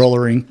old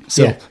roller ring.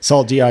 So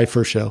saw DI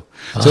first show.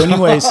 So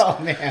anyways,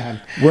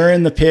 we're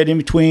in the pit in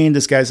between.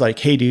 This guy's like,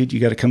 hey, dude,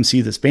 you got to come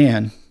see this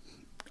band,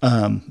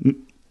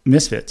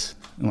 Misfits.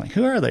 I'm like,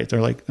 who are they?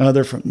 They're like, oh,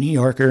 they're from New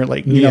York. Or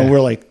like, you know,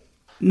 we're like,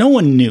 no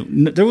one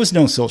knew. There was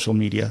no social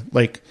media.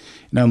 Like,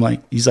 and I'm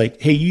like, he's like,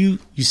 hey, you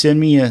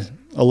send me a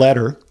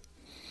letter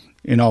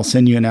and I'll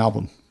send you an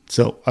album.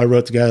 So I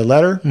wrote the guy a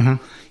letter.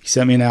 He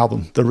sent me an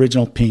album, the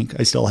original Pink.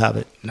 I still have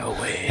it. No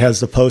way. It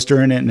has the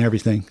poster in it and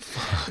everything.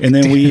 And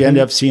then we end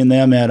up seeing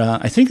them at,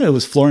 I think it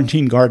was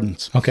Florentine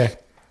Gardens. Okay.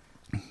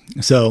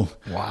 So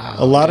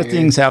a lot of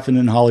things happened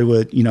in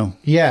Hollywood, you know.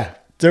 Yeah.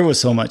 There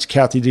was so much.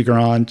 Kathy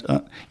DeGrand,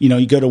 you know,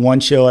 you go to one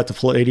show at the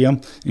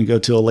Palladium and go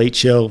to a late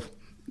show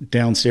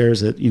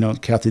downstairs at, you know,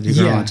 Kathy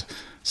DeGrand.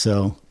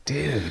 So,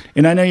 dude.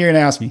 And I know you're going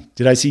to ask me,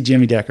 did I see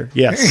Jimmy Decker?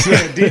 Yes.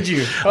 Did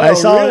you? Oh,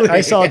 I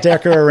saw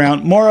Decker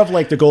around more of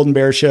like the Golden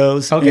Bear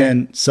shows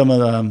and some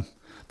of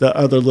the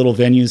other little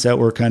venues that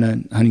were kind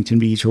of Huntington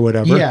Beach or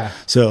whatever. Yeah.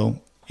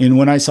 So, and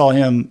when I saw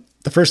him,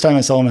 the first time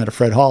I saw him at a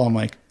Fred Hall, I'm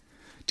like,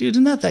 dude,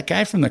 isn't that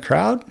guy from the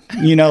crowd?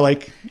 You know,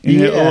 like,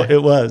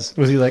 it was.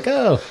 Was he like,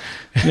 oh?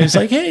 And it's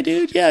like, hey,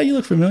 dude, yeah, you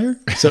look familiar.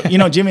 So, you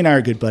know, Jimmy and I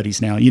are good buddies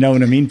now. You know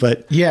what I mean?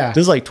 But this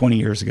was like 20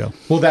 years ago.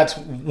 Well, that's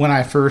when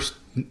I first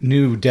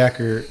knew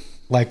Decker,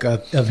 like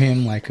of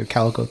him, like a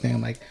Calico thing.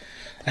 I'm like,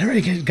 I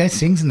already get guy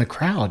sings in the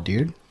crowd,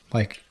 dude.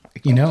 Like,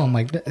 you know, I'm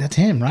like, that's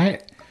him,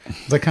 right?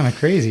 It's like kind of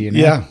crazy, you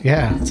know?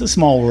 Yeah. It's a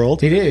small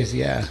world. It is,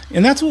 yeah.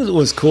 And that's what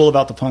was cool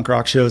about the punk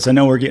rock shows. I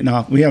know we're getting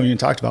off. We haven't even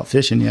talked about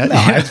fishing yet. No,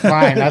 that's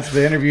fine. That's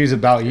the interview's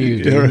about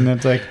you, dude. And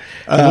it's like,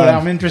 what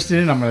I'm interested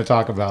in, I'm going to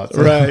talk about.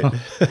 So. Right.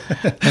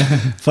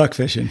 Fuck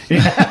fishing.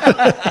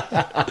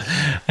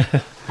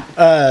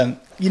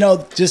 You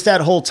know, just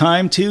that whole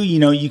time too, you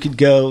know, you could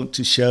go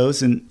to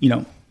shows and, you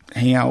know,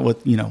 hang out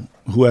with, you know,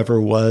 whoever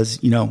was,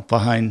 you know,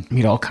 behind.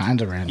 Meet all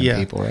kinds of random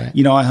people, right?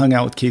 You know, I hung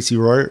out with Casey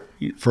Royer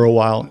for a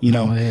while, you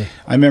know.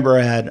 I remember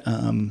I had,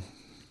 I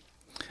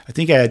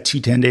think I had 2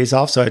 10 days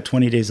off, so I had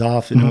 20 days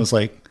off. And it was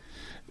like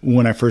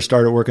when I first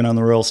started working on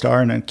the Royal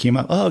Star and I came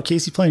up, oh,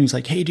 Casey playing. He's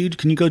like, hey, dude,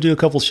 can you go do a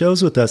couple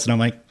shows with us? And I'm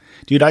like,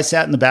 dude, I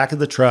sat in the back of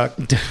the truck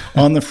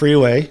on the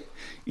freeway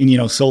and, you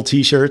know, sold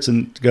T-shirts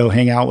and go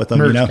hang out with them,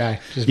 merch you know. Guy.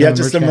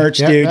 Just the merch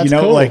dude, you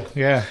know, cool. like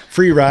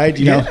free ride,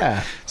 you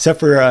know. Except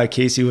for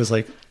Casey was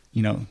like,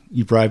 you know,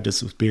 you bribed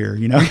us with beer,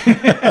 you know.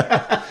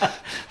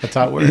 That's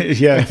how it works.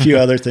 Yeah, a few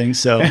other things.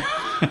 So,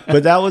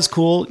 but that was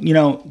cool. You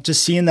know,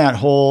 just seeing that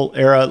whole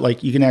era,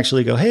 like you can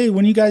actually go, hey,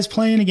 when are you guys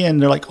playing again?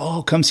 And they're like,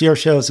 oh, come see our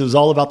shows. It was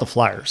all about the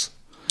flyers.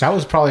 That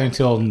was probably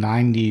until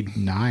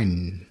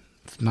 99,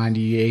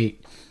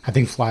 98. I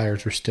think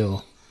flyers were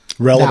still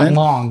relevant. That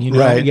long, you know?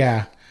 Right.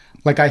 Yeah.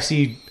 Like I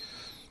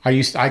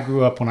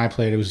grew up when I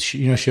played, it was,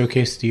 you know,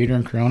 Showcase Theater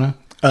in Corona.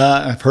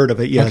 I've heard of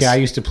it, yes. Okay, I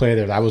used to play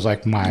there. That was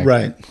like my...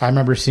 Right. I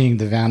remember seeing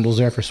the Vandals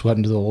there for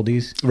Sweating to the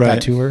Oldies.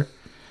 That tour.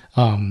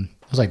 It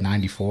was like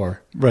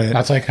 94. Right.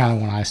 That's like kind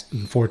of when I...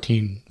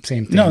 14,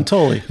 same thing. No,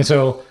 totally. And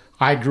so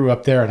I grew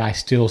up there and I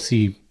still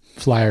see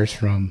flyers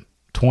from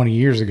 20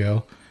 years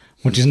ago,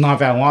 which is not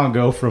that long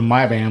ago from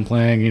my band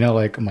playing, you know,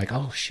 like, I'm like,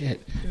 oh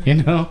shit, you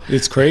know?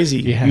 It's crazy,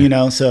 you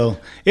know? So,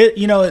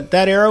 you know,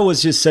 that era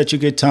was just such a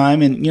good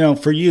time. And, you know,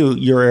 for you,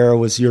 your era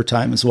was your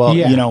time as well,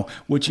 you know,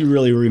 which you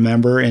really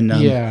remember. And,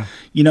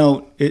 you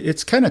know,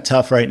 it's kind of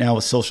tough right now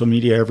with social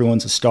media.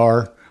 Everyone's a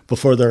star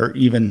before they're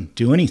even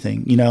do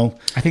anything, you know?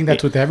 I think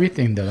that's with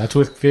everything though. That's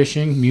with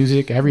fishing,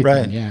 music, everything.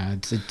 Right. Yeah.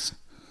 It's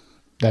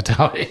that's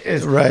how it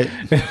is. Right.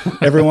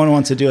 Everyone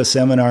wants to do a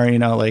seminar, you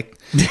know, like,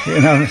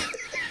 you know,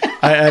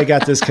 I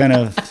got this kind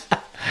of,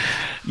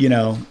 you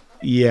know,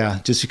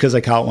 just because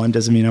I caught one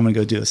doesn't mean I'm going to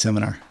go do a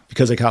seminar.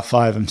 Because I caught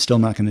 5, I'm still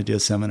not going to do a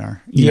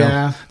seminar. You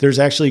know? There's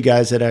actually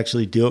guys that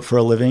actually do it for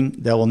a living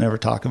that will never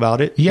talk about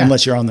it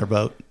unless you're on their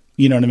boat.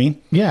 You know what I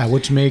mean? Yeah,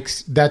 which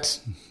makes, that's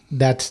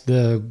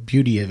the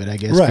beauty of it, I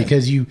guess. Right.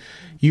 Because you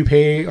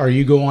pay or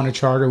you go on a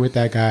charter with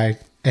that guy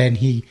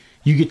and you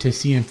get to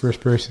see him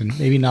first person.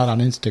 Maybe not on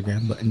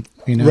Instagram, but,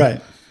 you know.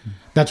 Right.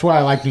 That's why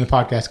I like doing the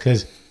podcast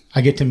because I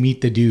get to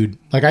meet the dude.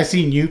 Like I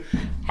seen you,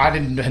 I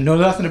didn't know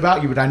nothing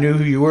about you, but I knew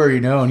who you were, you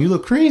know, and you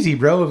look crazy,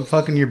 bro, with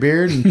fucking your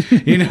beard and,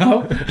 you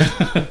know,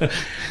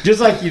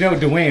 just like, you know,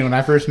 Dwayne, when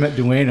I first met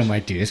Dwayne, I'm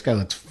like, dude, this guy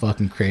looks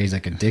fucking crazy,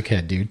 like a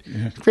dickhead, dude.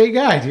 Yeah. Great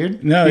guy,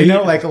 dude. No, you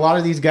know, like a lot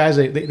of these guys,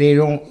 they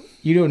don't,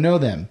 you don't know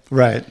them.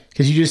 Right.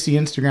 Because you just see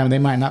Instagram, they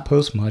might not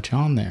post much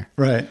on there.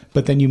 Right.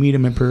 But then you meet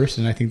them in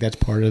person. I think that's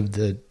part of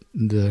the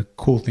the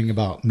cool thing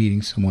about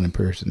meeting someone in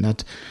person.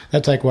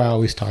 That's like why I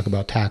always talk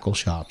about tackle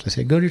shops. I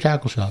say, go to your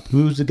tackle shop.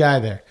 Who's the guy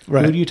there?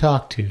 Right. Who do you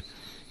talk to?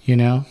 You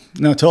know?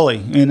 No,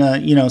 totally.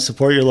 And, you know,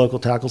 support your local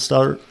tackle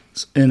stores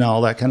and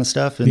all that kind of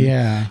stuff. And,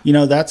 Yeah. you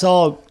know, that's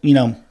all, you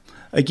know,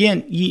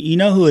 again, you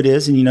know who it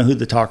is and you know who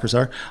the talkers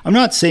are. I'm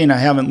not saying I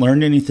haven't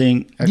learned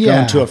anything at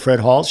going to a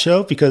Fred Hall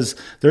show, because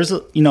there's,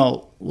 a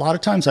lot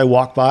of times I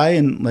walk by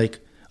and like,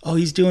 oh,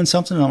 he's doing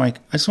something. And I'm like,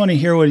 I just want to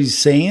hear what he's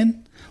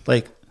saying.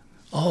 Like,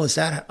 oh,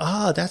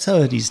 that's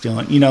how he's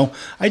doing. You know,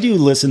 I do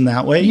listen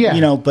that way,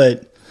 you know,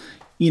 but,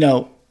 you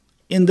know,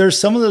 and there's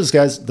some of those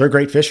guys, they're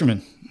great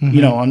fishermen. Mm-hmm.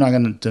 You know, I'm not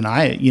going to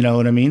deny it. You know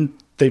what I mean?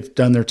 They've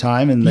done their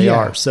time and they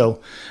are.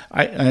 So,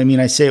 I mean,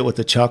 I say it with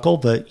a chuckle,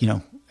 but, you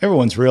know,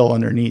 everyone's real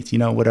underneath, you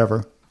know,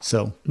 whatever.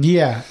 So,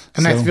 yeah.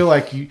 And I feel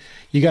like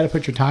you got to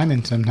put your time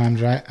in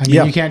sometimes, right? I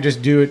mean, you can't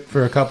just do it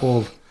for a couple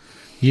of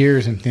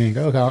years and think,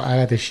 oh, I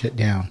got this shit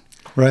down.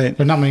 Right.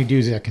 There's not many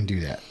dudes that can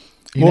do that.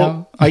 You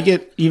know? I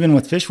get, even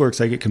with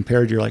Fishworks, I get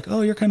compared. You're like,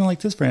 oh, you're kind of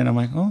like this brand. I'm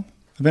like, oh,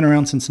 I've been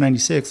around since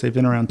 96. They've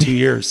been around 2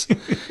 years.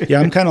 Yeah,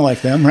 I'm kind of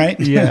like them, right?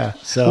 Yeah.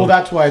 So, well,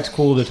 that's why it's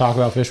cool to talk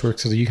about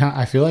Fishworks. Because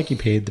I feel like you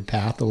paved the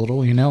path a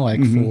little, you know,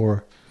 like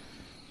for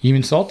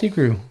even Salty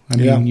Crew. I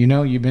mean, you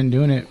know, you've been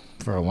doing it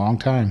for a long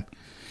time.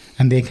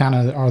 And they kind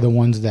of are the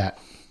ones that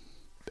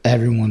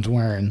everyone's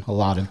wearing a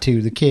lot of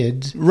too, the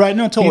kids. Right,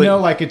 no, totally. You know,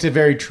 like it's a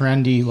very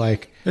trendy,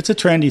 like... It's a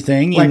trendy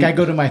thing. Like I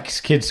go to my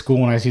kid's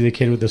school and I see the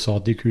kid with the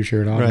Salty Crew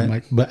shirt on. Right. I'm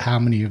like, but how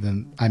many of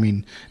them? I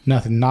mean,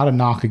 nothing, not a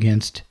knock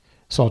against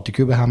Salty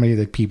Crew, but how many of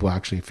the people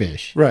actually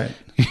fish? Right.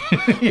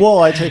 Well,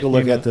 I take a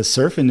look at the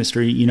surf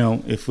industry. You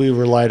know, if we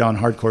relied on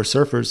hardcore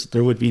surfers,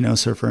 there would be no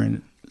surf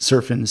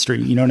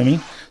industry. You know what I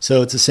mean?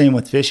 So it's the same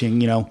with fishing.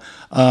 You know,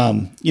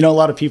 a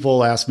lot of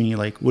people ask me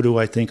like, what do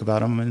I think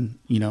about them? And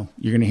you know,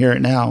 you're going to hear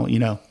it now. You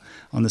know,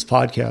 on this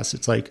podcast,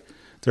 it's like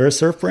they're a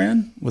surf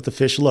brand with a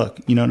fish look.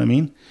 You know what I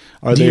mean?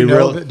 Do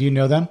you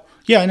know them?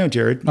 Yeah, I know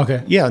Jared.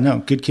 Okay. Yeah,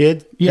 no, good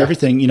kid. Yeah.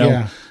 Everything. You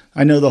know,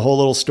 I know the whole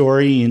little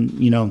story and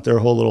you know their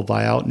whole little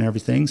buyout and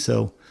everything.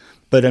 So,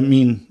 but I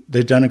mean,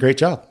 they've done a great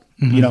job.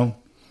 Mm-hmm. You know,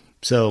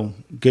 so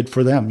good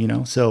for them. You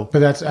know, so.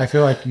 But I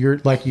feel like you're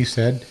like you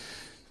said.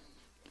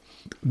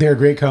 They're a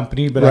great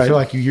company, but I feel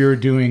like you're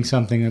doing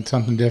something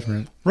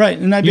different. Right.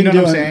 And I've been doing,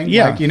 what I'm saying?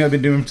 Yeah. Like, you know,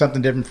 been doing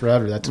something different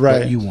forever. That's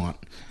what you want.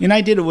 And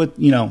I did it with,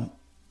 you know,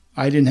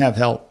 I didn't have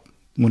help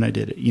when I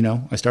did it. You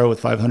know, I started with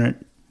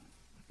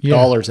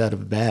 $500 out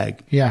of a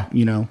bag. Yeah.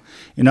 You know,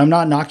 and I'm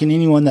not knocking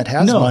anyone that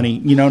has money.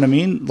 You know what I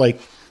mean?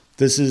 Like,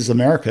 this is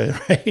America,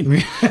 right?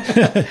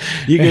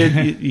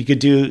 you could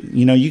do,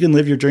 you know, you can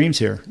live your dreams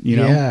here, you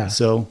know? Yeah.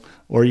 So,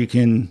 or you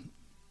can,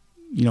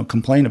 you know,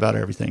 complain about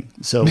everything.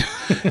 So,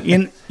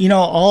 you know,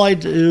 all I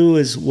do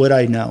is what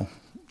I know.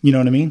 You know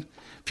what I mean?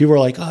 People are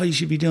like, oh, you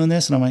should be doing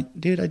this. And I'm like,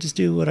 dude, I just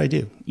do what I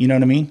do. You know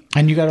what I mean?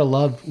 And you got to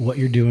love what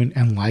you're doing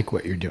and like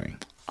what you're doing.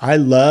 I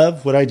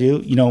love what I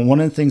do. You know, one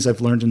of the things I've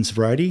learned in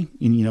sobriety,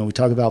 and, you know, we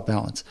talk about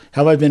balance.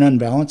 Have I been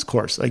unbalanced? Of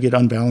course. I get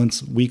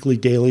unbalanced weekly,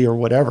 daily, or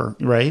whatever,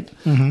 right?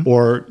 Mm-hmm.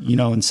 Or, you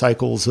know, in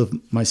cycles of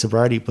my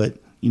sobriety. But,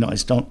 you know, I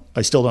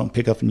still don't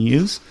pick up and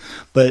use.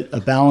 But a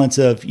balance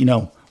of, you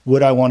know,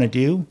 what I want to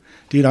do.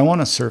 Dude, I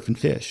want to surf and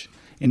fish.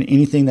 And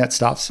anything that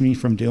stops me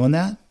from doing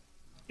that,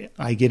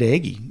 I get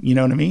eggy. You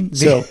know what I mean?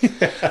 So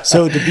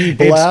to be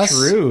blessed.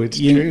 It's true. It's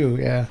true.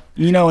 Yeah.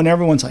 You know, and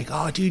everyone's like,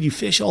 oh, dude, you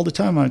fish all the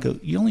time. I go,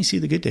 you only see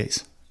the good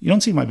days. You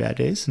don't see my bad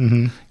days.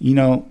 Mm-hmm. You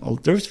know,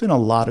 there's been a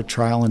lot of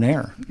trial and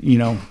error, you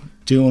know,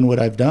 doing what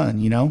I've done,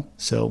 you know?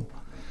 So,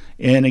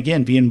 and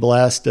again, being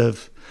blessed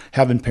of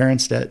having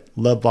parents that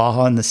love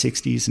Baja in the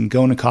 60s and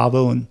going to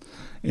Cabo and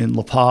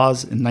La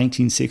Paz in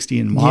 1960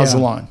 and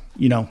Mazatlan,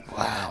 you know,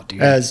 wow,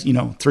 dude. As, you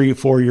know, 3 or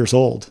 4 years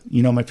old,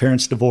 you know, my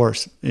parents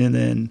divorced. And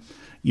then,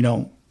 you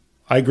know,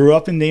 I grew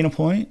up in Dana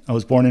Point. I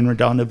was born in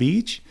Redondo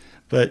Beach,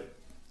 but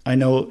I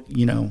know,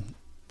 you know,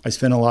 I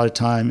spent a lot of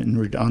time in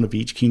Redondo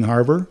Beach, King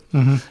Harbor.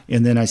 Mm-hmm.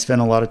 And then I spent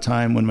a lot of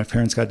time when my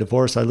parents got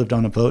divorced. I lived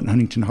on a boat in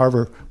Huntington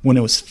Harbor when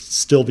it was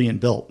still being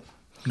built.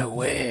 No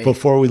way.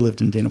 Before we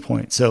lived in Dana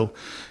Point. So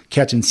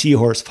catching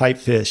seahorse,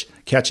 pipefish,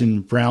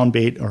 catching brown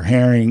bait or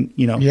herring,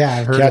 you know,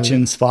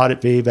 catching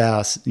spotted bay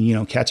bass, you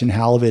know, catching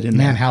halibut.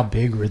 Man, how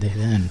big were they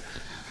then?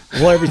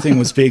 Well, everything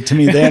was big to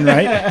me then,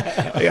 right?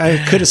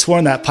 I could have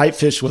sworn that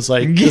pipefish was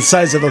like the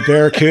size of a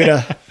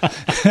barracuda.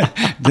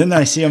 Then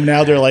I see them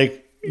now, they're like,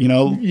 you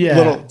know,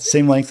 little,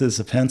 same length as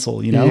a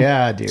pencil, you know?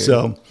 Yeah, dude.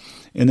 So,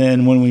 and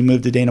then when we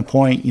moved to Dana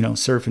Point, you know,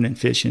 surfing and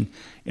fishing.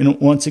 And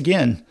once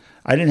again,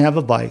 I didn't have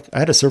a bike. I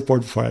had a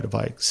surfboard before I had a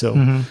bike.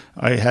 So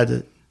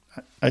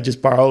I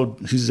just borrowed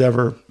whose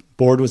ever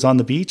board was on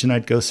the beach and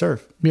I'd go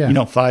surf. Yeah. You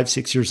know, 5,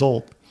 6 years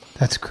old.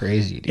 That's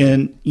crazy, dude.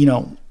 And, you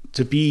know,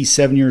 to be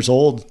 7 years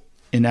old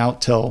and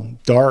out till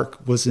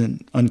dark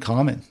wasn't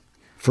uncommon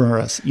for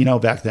us, you know,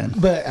 back then.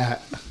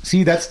 But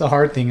see, that's the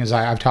hard thing is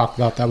I've talked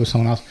about that with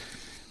someone else.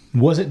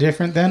 Was it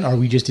different then, or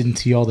we just didn't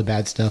see all the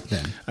bad stuff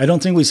then? I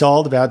don't think we saw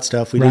all the bad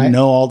stuff. We didn't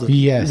know all the.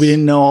 Yes. We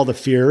didn't know all the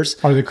fears.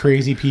 Or the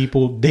crazy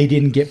people. They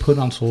didn't get put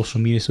on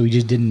social media, so we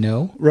just didn't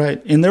know. Right,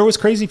 and there was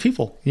crazy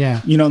people.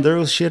 Yeah, you know, there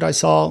was shit I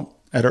saw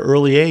at an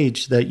early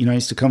age that, I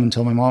used to come and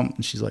tell my mom,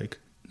 and she's like,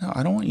 no,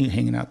 I don't want you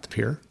hanging out at the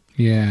pier.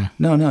 Yeah.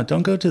 No,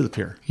 don't go to the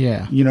pier.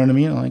 Yeah. You know what I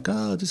mean? Like,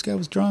 oh, this guy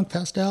was drunk,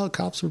 passed out,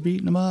 cops were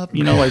beating him up,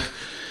 Yeah.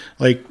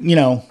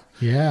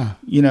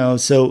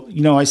 So,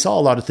 I saw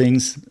a lot of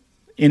things.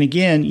 And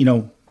again,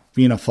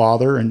 being a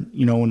father and,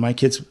 when my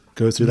kids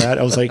go through that,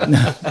 I was like,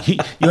 no,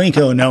 you ain't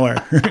going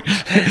nowhere.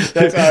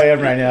 That's how I am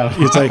right now.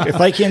 It's like,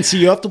 if I can't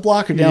see you up the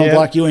block or down the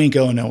block, you ain't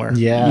going nowhere.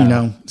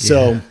 Yeah.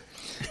 So,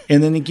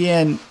 and then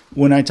again,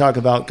 when I talk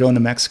about going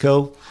to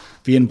Mexico,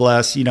 being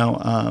blessed,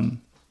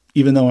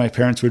 even though my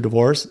parents were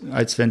divorced,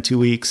 I'd spend 2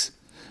 weeks,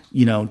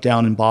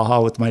 down in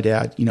Baja with my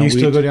dad. You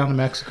still go down to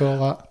Mexico a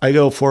lot? I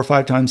go 4 or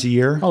 5 times a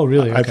year. Oh,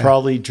 really? Okay. I've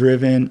probably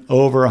driven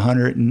over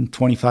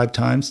 125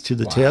 times to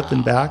the tip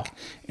and back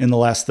in the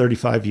last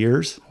 35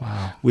 years.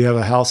 Wow. We have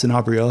a house in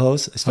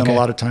Abriojos. I spent a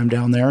lot of time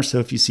down there. So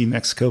if you see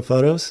Mexico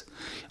photos,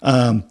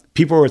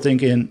 people were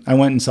thinking, I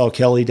went and saw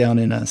Kelly down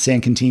in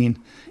San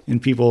Quintin, and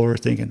people were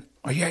thinking,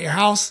 are you at your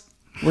house?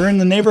 We're in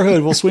the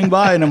neighborhood. We'll swing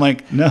by. And I'm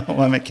like, no,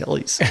 I'm at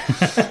Kelly's.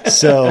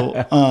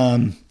 So,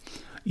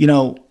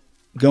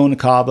 going to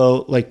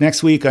Cabo, like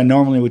next week, I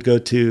normally would go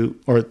to,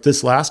 or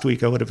this last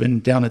week, I would have been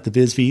down at the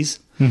Bisbees.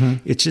 Mm-hmm.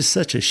 It's just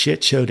such a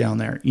shit show down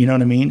there. You know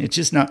what I mean? It's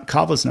just not,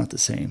 Cabo's not the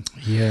same.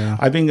 Yeah.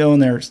 I've been going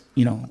there,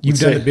 You've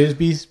done the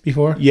Bisbees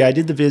before? Yeah, I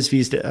did the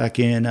Bisbees back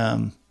in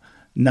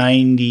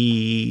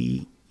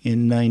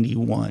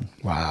 91.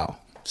 Wow.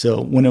 So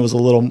when it was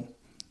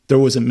there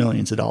wasn't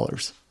millions of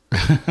dollars.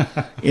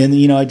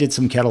 And, I did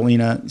some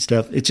Catalina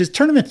stuff. It's just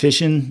tournament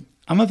fishing.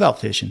 I'm about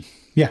fishing.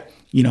 Yeah.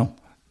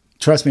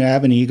 Trust me, I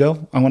have an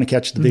ego. I want to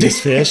catch the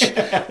biggest fish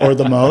or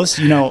the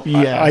most.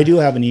 I do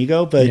have an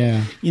ego, but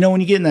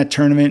when you get in that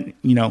tournament,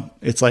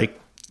 it's like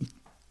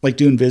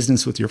doing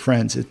business with your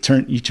friends.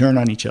 You turn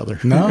on each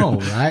other. No,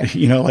 right?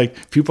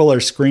 Like people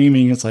are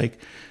screaming. It's like,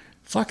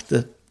 fuck,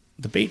 the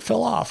bait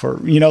fell off, or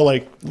we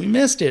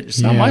missed it. It's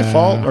not my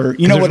fault, or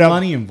there's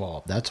money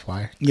involved. That's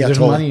why. Yeah, there's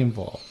money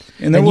involved,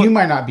 and you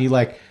might not be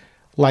like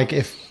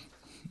if.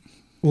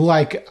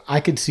 Like I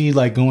could see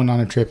going on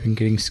a trip and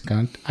getting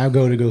skunked. I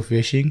go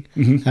fishing,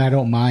 and I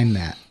don't mind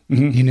that.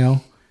 Mm-hmm.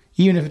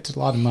 Even if it's a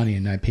lot of money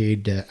and I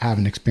paid to have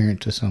an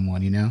experience with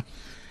someone.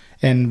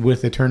 And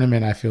with the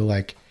tournament, I feel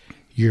like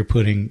you're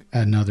putting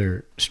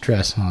another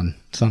stress on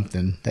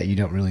something that you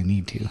don't really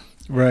need to.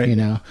 Right.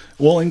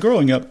 Well, and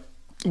growing up,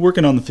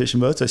 working on the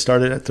fishing boats, I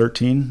started at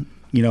 13.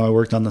 I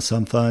worked on the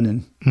Sun Fun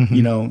and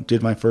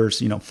did my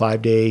first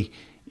 5-day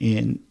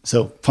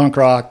so punk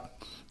rock.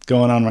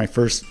 Going on my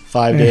first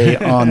 5-day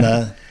on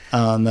the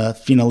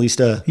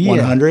Finalista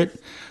 100.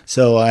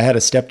 So I had a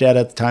stepdad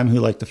at the time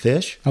who liked to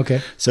fish.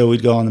 Okay. So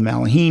we'd go on the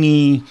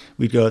Malahini,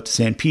 we'd go up to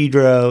San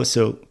Pedro.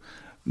 So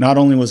not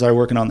only was I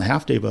working on the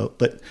half-day boat,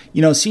 but,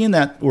 seeing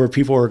that where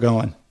people were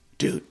going,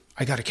 dude,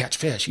 I got to catch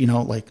fish,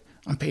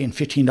 I'm paying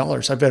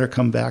 $15. I better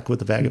come back with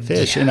a bag of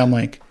fish. Yeah. And I'm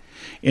like,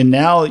 and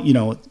now,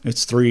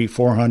 it's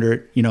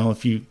 $300-400,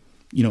 if you,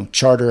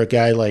 charter a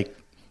guy like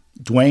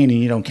Dwayne and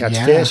you don't catch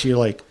fish, you're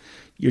like,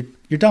 you're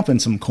dumping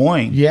some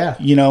coin. Yeah.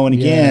 And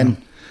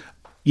again,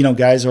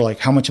 guys are like,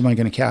 how much am I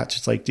going to catch?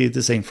 It's like, dude,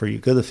 this ain't for you.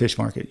 Go to the fish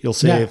market. You'll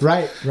save. Yeah,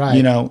 right. I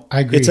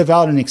agree. It's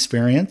about an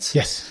experience.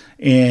 Yes.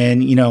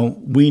 And,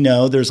 we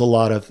know there's a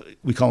lot of,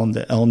 we call them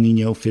the El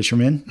Nino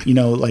fishermen,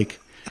 like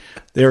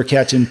they were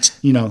catching,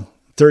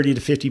 30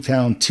 to 50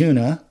 pound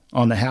tuna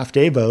on the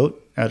half-day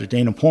boat out of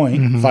Dana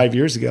Point 5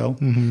 years ago.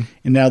 Mm-hmm.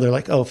 And now they're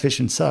like, oh,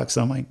 fishing sucks.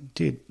 I'm like,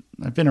 dude,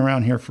 I've been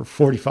around here for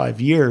 45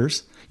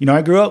 years.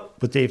 I grew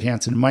up with Dave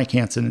Hansen and Mike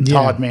Hansen and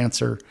Todd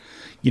Manser,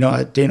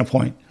 at Dana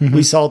Point. Mm-hmm.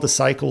 We saw the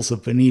cycles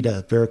of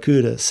bonita,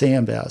 barracuda,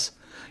 sand bass,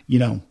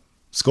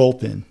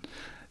 sculpin,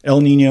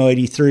 El Nino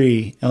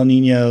 83, El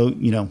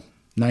Nino,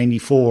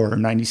 94,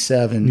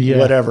 97,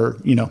 whatever,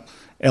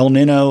 El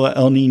Nino,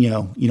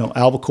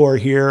 albacore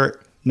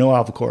here, no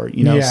albacore,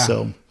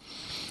 so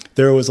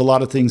there was a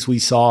lot of things we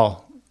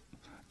saw,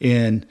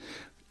 and,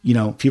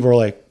 people were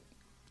like,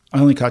 I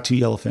only caught 2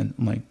 yellowfin.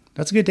 I'm like,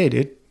 that's a good day,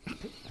 dude.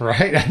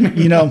 Right.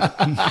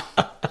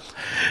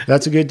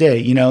 That's a good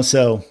day,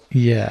 so.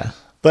 Yeah.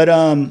 But,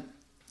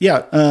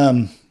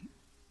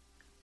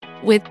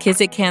 With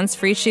Kizik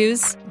hands-free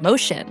shoes,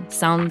 motion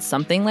sounds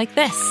something like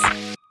this.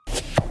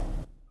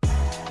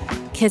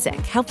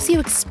 Kizik helps you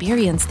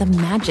experience the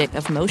magic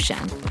of motion.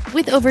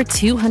 With over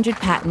 200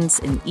 patents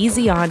and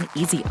easy-on,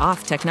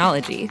 easy-off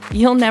technology,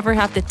 you'll never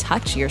have to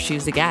touch your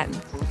shoes again.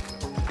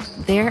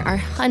 There are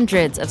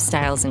hundreds of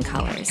styles and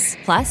colors,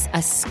 plus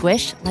a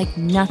squish like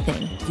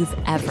nothing you've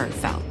ever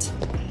felt.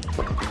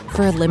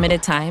 For a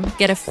limited time,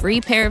 get a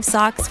free pair of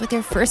socks with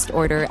your first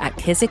order at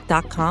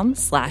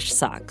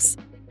kizik.com/socks.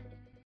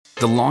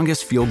 The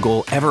longest field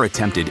goal ever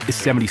attempted is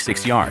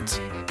 76 yards.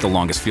 The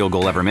longest field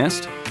goal ever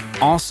missed?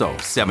 Also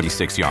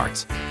 76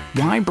 yards.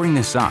 Why bring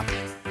this up?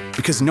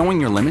 Because knowing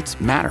your limits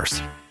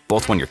matters,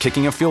 both when you're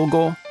kicking a field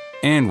goal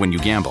and when you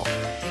gamble.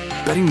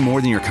 Betting more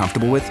than you're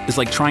comfortable with is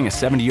like trying a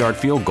 70-yard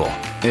field goal.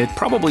 It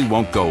probably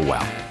won't go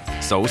well.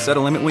 So set a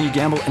limit when you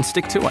gamble and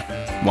stick to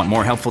it. Want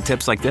more helpful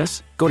tips like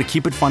this? Go to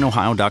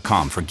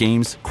keepitfunohio.com for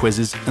games,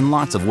 quizzes, and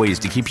lots of ways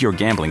to keep your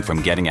gambling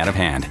from getting out of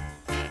hand.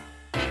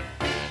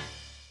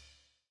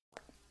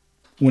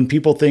 When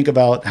people think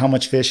about how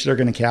much fish they're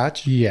going to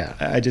catch, Yeah.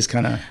 I just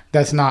kind of,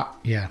 That's not,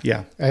 yeah.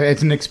 Yeah.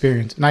 It's an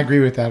experience. And I agree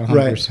with that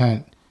 100%.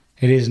 Right.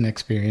 It is an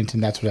experience,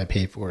 and that's what I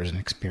pay for, is an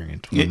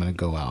experience when I'm going to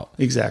go out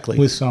exactly.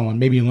 with someone.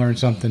 Maybe learn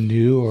something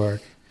new,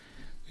 or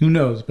who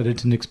knows, but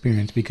it's an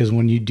experience, because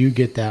when you do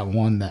get that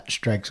one that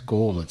strikes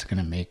gold, it's going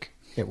to make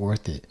it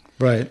worth it.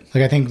 Right.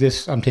 Like, I think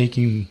I'm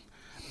taking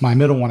my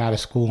middle one out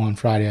of school on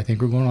Friday. I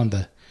think we're going on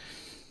the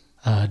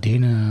out of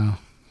Dana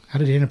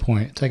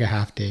Point. It's like a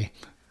half day.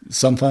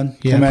 Some fun.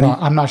 Yeah,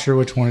 I'm not sure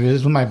which one it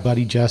is. With my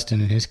buddy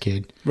Justin and his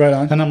kid. Right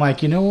on. And I'm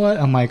like, you know what?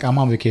 I'm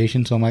on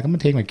vacation, so I'm going to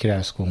take my kid out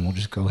of school and we'll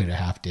just go hit a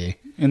half day.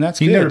 And that's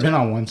He's good. never been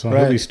on one, so I'm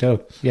really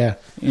stoked. Yeah.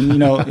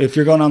 And, if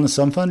you're going on the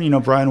Some Fun,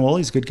 Brian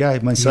Woolley's a good guy.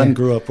 My son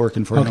grew up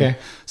working for him. Okay.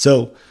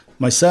 So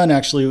my son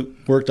actually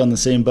worked on the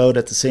same boat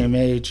at the same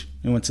age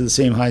and went to the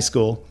same high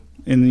school.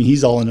 And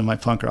he's all into my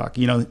punk rock.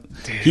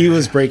 He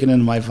was breaking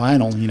into my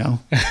vinyl,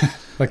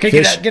 Like,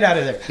 hey, get out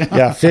of there.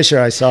 Yeah, Fisher,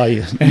 I saw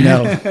you.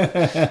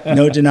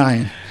 No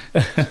denying.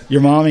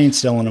 Your mom ain't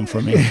stealing them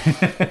from me.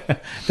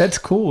 That's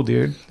cool,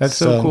 dude. That's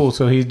so cool.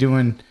 So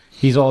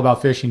he's all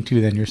about fishing too,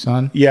 then, your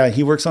son? Yeah,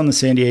 he works on the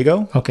San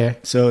Diego. Okay.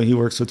 So he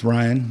works with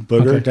Ryan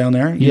Booger down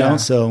there. Yeah.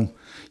 So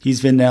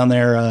he's been down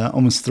there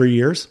almost 3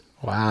 years.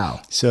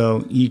 Wow.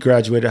 So he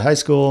graduated high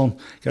school,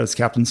 got his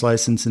captain's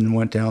license, and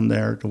went down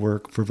there to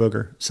work for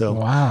Booger. So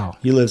wow.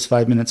 He lives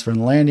 5 minutes from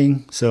the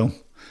landing. So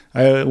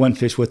I went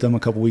fish with him a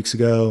couple weeks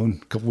ago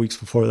and a couple weeks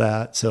before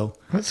that. So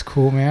that's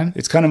cool, man.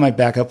 It's kind of my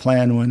backup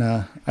plan when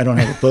I don't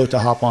have a boat to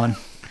hop on.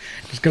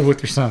 Just go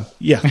with your son.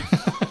 Yeah.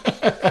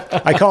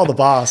 I call the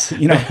boss, I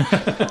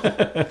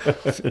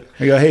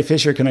go, hey,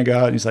 Fisher, can I go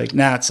out? And he's like,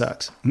 nah, it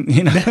sucks.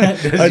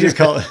 I just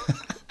call it.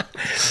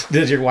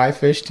 Does your wife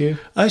fish too?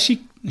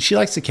 She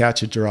likes to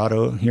catch a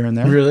Dorado here and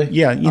there. Really?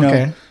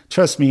 Yeah.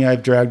 Trust me,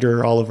 I've dragged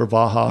her all over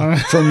Baja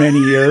for many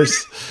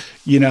years.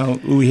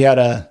 We had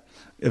a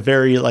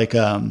very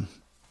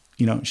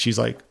she's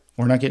like,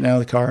 we're not getting out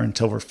of the car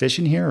until we're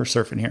fishing here or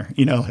surfing here.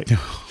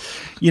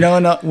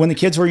 And when the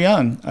kids were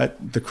young,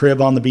 the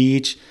crib on the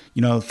beach,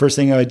 the first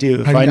thing I would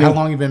do. How long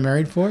have you been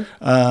married for?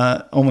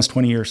 Almost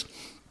 20 years.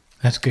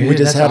 That's good.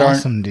 That's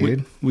awesome,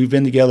 dude. We've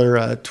been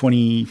together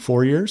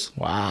 24 years.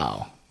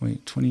 Wow.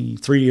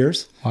 23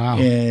 years. Wow.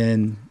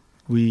 And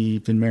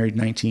we've been married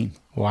 19.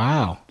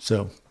 Wow.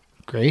 So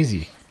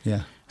crazy.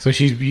 Yeah. So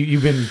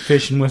you've been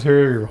fishing with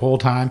her your whole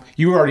time?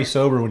 You were already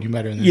sober when you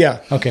met her?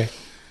 Yeah. Okay.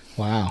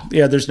 Wow.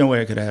 Yeah, there's no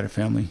way I could have had a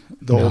family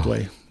the old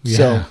way. Yeah.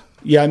 So,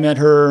 I met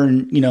her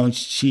and,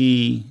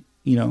 she,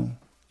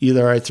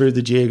 either I threw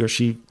the jig or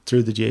she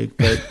threw the jig,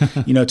 but,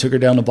 took her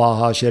down to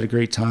Baja. She had a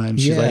great time.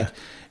 She's like,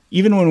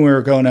 even when we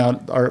were going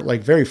out, our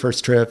very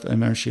first trip, I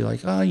remember she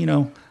like,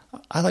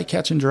 I like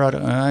catching Dorado.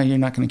 You're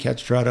not going to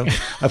catch Dorado.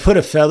 I put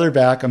a feather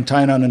back. I'm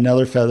tying on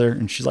another feather.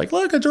 And she's like,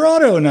 look, a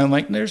Dorado. And I'm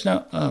like,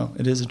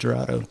 it is a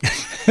Dorado.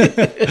 I think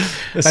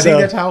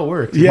that's how it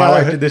works. Yeah. My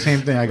wife did the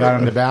same thing. I got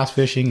into bass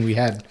fishing. We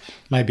had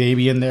my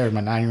baby in there,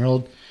 my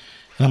 9-year-old.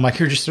 And I'm like,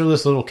 here, just throw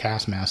this little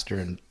Castmaster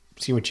and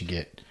see what you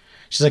get.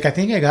 She's like, I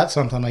think I got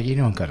something. I'm like, you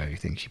don't got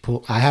anything.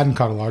 I hadn't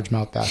caught a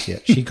largemouth bass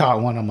yet. She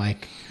caught one. I'm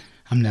like,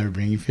 I'm never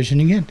bringing you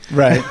fishing again.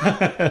 Right.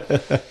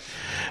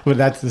 But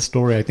that's the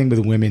story. I think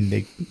with women,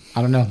 they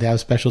have a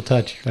special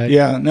touch, right?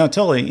 Yeah, no,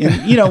 totally.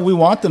 And, we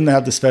want them to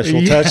have the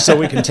special touch so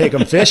we can take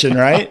them fishing,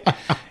 right?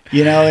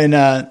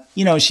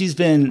 She's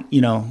been,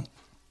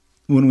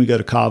 when we go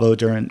to Cabo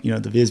during,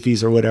 the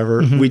Visbys or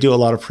whatever, we do a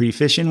lot of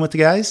pre-fishing with the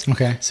guys.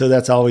 Okay. So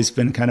that's always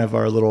been kind of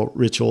our little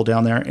ritual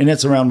down there. And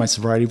it's around my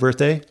sobriety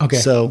birthday. Okay.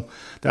 So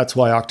that's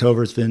why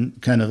October's been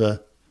kind of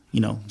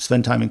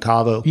spend time in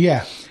Cabo.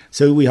 Yeah.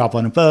 So we hop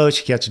on a boat,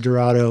 she catch a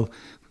Dorado.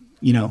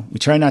 We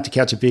try not to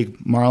catch a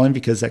big marlin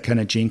because that kind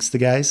of jinxes the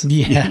guys.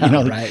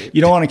 Yeah, right.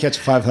 You don't want to catch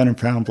a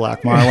 500-pound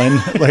black marlin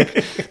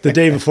like the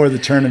day before the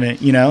tournament,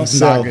 It's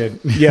not good.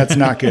 Yeah, it's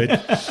not good.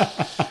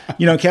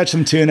 Catch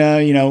some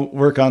tuna,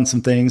 work on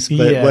some things,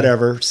 but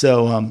whatever.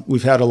 So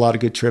we've had a lot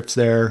of good trips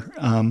there.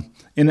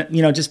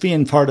 And, just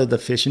being part of the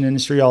fishing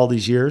industry all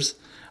these years,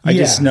 I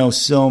just know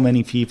so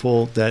many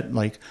people that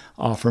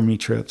offer me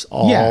trips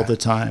all the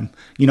time.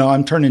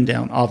 I'm turning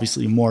down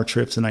obviously more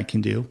trips than I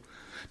can do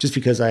just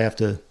because I have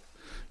to,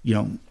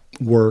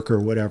 work or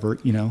whatever,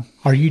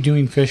 Are you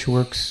doing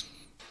Fishworks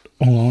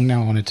alone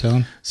now on its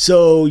own?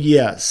 So,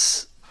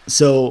 yes.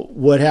 So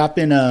what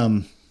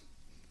happened,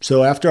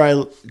 so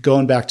after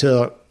going back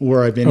to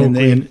where I've been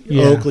in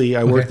Oakley,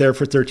 I worked there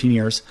for 13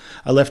 years.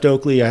 I left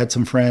Oakley. I had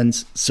some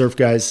friends, surf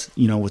guys,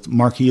 with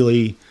Mark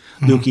Healy,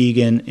 Luke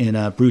Egan,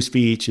 and Bruce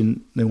Beach,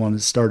 and they wanted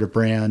to start a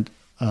brand,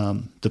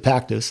 the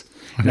Pactus.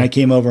 Okay. And I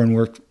came over and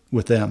worked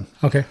with them.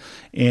 Okay.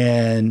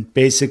 And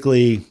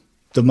basically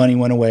the money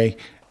went away,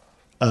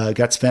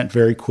 got spent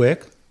very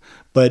quick.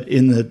 But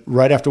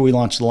right after we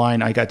launched the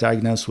line, I got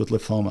diagnosed with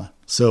lymphoma.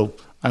 So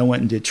I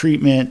went and did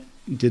treatment,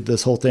 did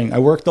this whole thing. I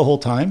worked the whole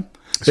time.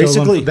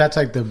 Basically, so that's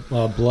like the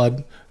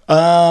blood.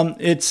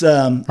 It's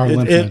lymph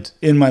nodes?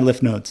 in my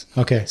lymph nodes.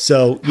 Okay.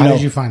 So how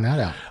did you find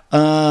that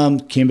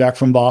out? Came back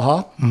from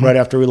Baja right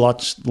after we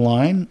launched the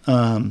line.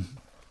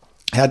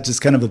 Had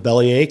just kind of a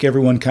belly ache.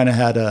 Everyone kind of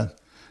had a,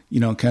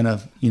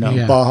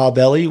 Baja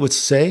belly, would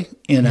say.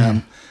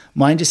 And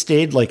mine just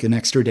stayed like an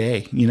extra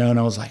day, and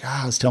I was like,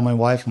 I was telling my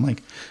wife, I'm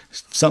like,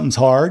 something's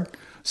hard.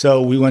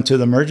 So we went to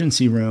the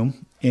emergency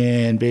room,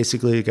 and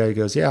basically the guy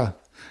goes, yeah,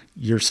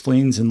 your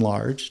spleen's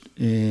enlarged.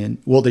 And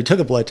well, they took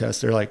a blood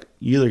test. They're like,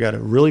 you either got a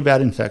really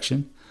bad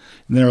infection.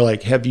 And they're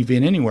like, have you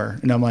been anywhere?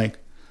 And I'm like,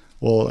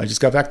 well, I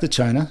just got back to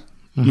China,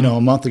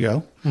 a month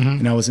ago.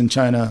 And I was in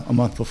China a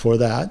month before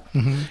that.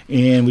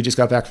 And we just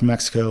got back from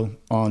Mexico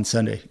on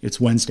Sunday.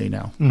 It's Wednesday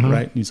now,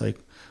 right? And he's like,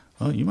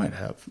 oh, you might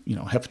have,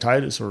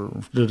 hepatitis or,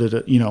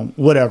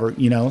 whatever,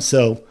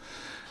 So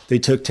they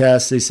took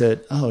tests. They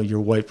said, oh, your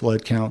white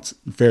blood count's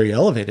very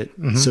elevated.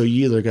 So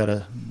you either got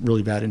a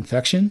really bad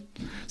infection.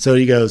 So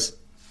he goes,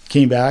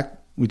 came back.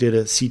 We did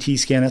a CT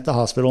scan at the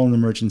hospital in the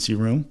emergency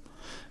room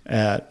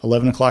at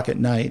 11 o'clock at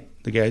night.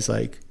 The guy's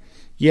like,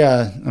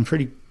 yeah, I'm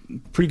pretty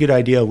good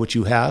idea what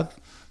you have.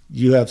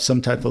 You have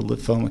some type of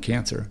lymphoma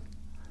cancer.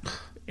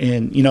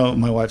 And,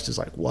 my wife's just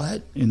like,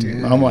 what? And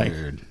dude. I'm like,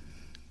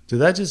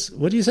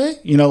 what do you say?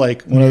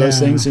 Like one of those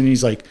things. And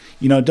he's like,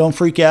 don't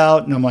freak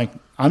out. And I'm like,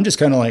 I'm just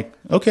kind of like,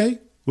 okay,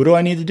 what do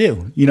I need to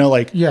do?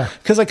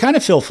 Cause I kind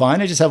of feel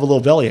fine. I just have a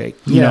little bellyache,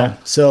 you know?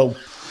 So,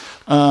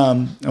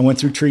 I went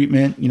through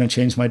treatment,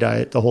 changed my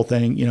diet, the whole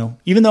thing,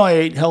 even though I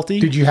ate healthy.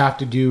 Did you have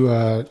to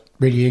do,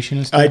 radiation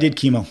and stuff? I did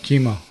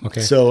chemo.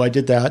 Okay. So I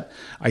did that.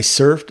 I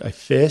surfed, I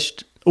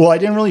fished. Well, I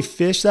didn't really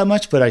fish that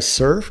much, but I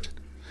surfed,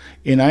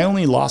 and I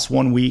only lost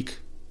 1 week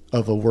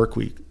of a work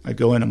week. I'd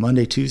go in a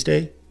Monday,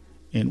 Tuesday,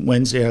 and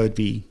Wednesday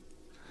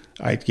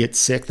I'd get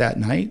sick that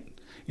night,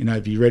 and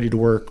I'd be ready to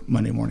work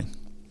Monday morning.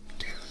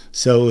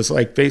 So it was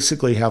like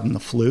basically having the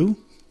flu,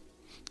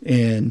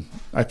 and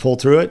I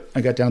pulled through it.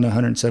 I got down to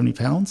 170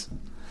 pounds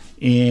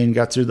and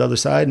got through the other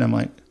side, and I'm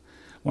like,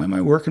 why am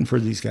I working for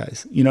these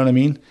guys? You know what I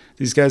mean?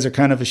 These guys are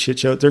kind of a shit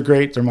show. They're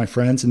great. They're my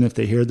friends. And if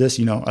they hear this,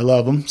 I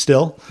love them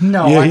still.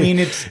 No, I mean,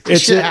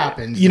 shit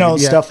happens.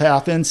 Stuff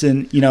happens.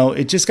 And,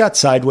 it just got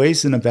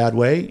sideways in a bad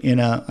way.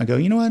 And I go,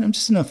 you know what? I'm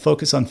just going to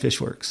focus on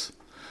Fishworks.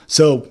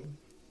 So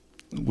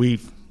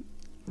we've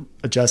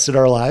adjusted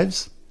our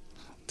lives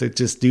to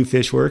just do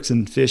Fishworks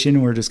and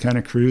fishing. We're just kind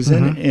of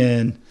cruising.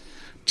 And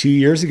 2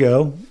 years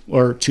ago,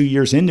 or 2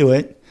 years into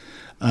it,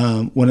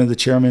 one of the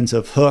chairmen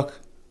of Hook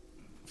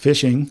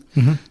Fishing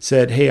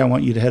said, hey, I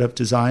want you to head up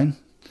design.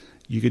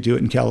 You could do it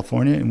in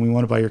California, and we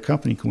want to buy your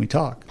company. Can we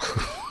talk?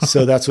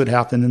 So that's what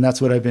happened, and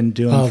that's what I've been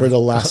doing for the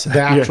last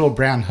the actual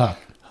brand Hook.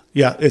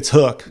 Yeah, it's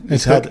Hook.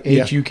 It's Hook,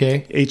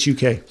 H-U-K?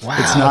 H-U-K. Wow,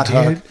 it's not dude.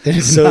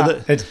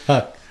 Hook. It's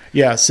Hook.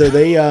 Yeah, so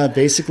they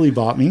basically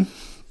bought me.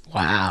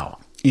 Wow.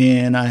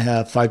 And I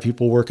have 5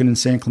 people working in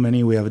San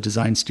Clemente. We have a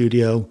design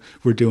studio.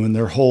 We're doing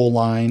their whole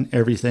line,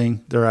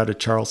 everything. They're out of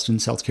Charleston,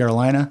 South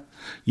Carolina.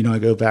 I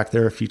go back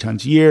there a few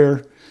times a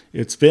year.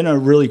 It's been a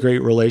really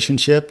great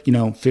relationship.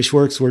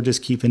 Fishworks, we're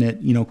just keeping it,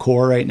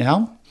 core right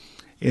now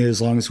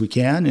as long as we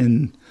can.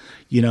 And,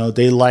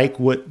 they like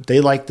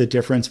the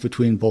difference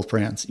between both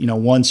brands.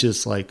 One's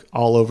just like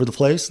all over the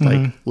place,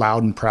 like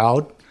loud and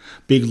proud,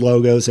 big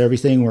logos,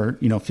 everything, where,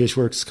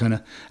 Fishworks kind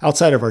of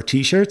outside of our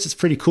t-shirts, it's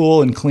pretty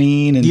cool and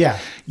clean. And,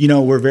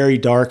 we're very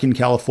dark in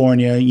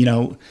California.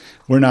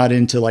 We're not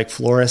into like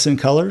fluorescent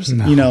colors,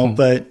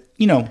 but,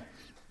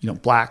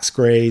 blacks,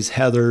 grays,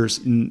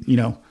 heathers,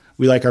 and,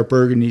 we like our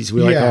burgundies,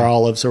 we like our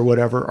olives or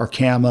whatever, our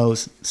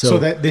camos. So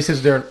that this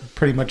is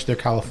pretty much their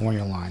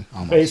California line,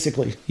 almost.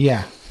 Basically.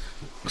 Yeah.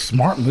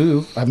 Smart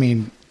move. I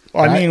mean,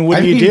 what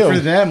do you do for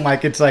them?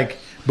 Like, it's like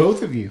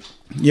both of you.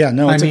 Yeah,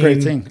 no, it's a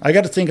great thing. I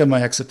got to think of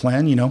my exit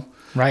plan,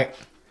 Right.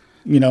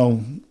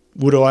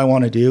 What do I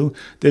want to do?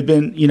 They've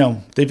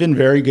been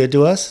very good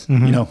to us.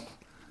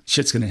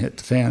 Shit's going to hit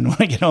the fan when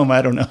I get home.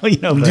 I don't know, but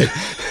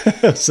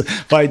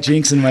by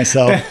jinxing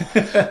myself,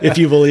 if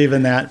you believe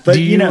in that. But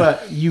do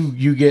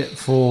you get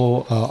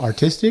full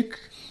artistic?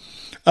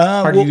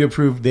 Or do you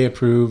approve? They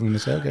approve, and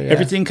it's okay. Yeah.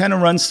 Everything kind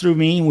of runs through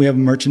me. We have a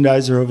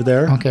merchandiser over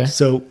there. Okay,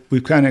 so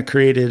we've kind of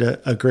created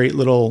a great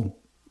little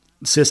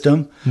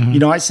system.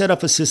 I set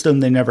up a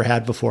system they never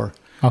had before.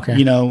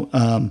 Okay,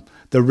 the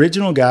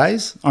original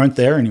guys aren't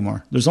there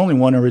anymore. There's only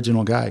one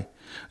original guy.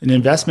 An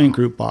investment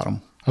group bought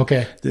him.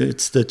 Okay.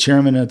 It's the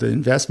chairman of the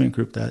investment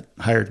group that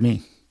hired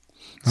me.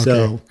 Okay.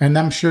 So, and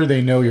I'm sure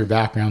they know your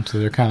background, so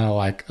they're kind of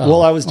like,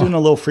 well, I was doing a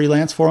little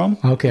freelance for them.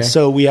 Okay.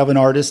 So we have an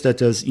artist that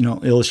does,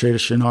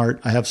 illustration art.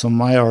 I have some of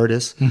my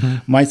artists.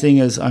 My thing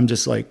is I'm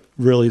just like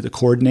really the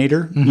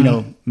coordinator,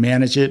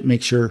 manage it,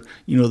 make sure,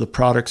 the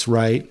product's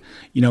right.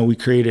 We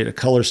created a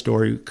color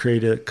story,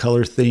 created a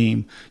color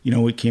theme.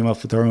 We came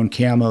up with our own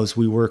camos.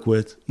 We work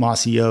with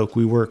Mossy Oak.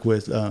 We work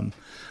with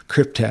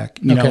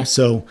Cryptek,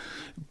 so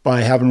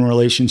by having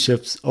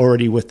relationships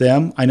already with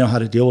them, I know how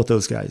to deal with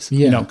those guys.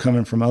 Yeah.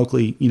 Coming from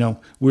Oakley,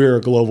 we're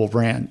a global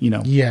brand,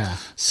 Yeah.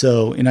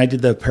 So, and I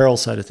did the apparel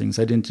side of things.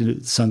 I didn't do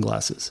the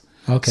sunglasses.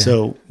 Okay.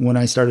 So when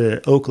I started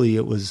at Oakley,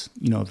 it was,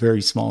 a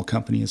very small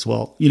company as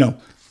well.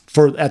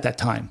 for at that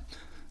time.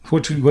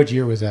 What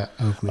year was that,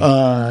 Oakley?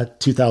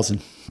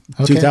 2000,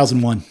 Okay.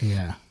 2001.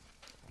 Yeah.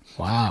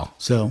 Wow.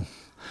 So,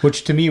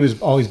 Which to me was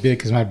always big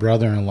because my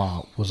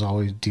brother-in-law was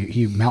always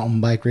he mountain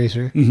bike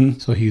racer,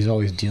 so he was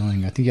always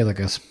dealing. I think he had like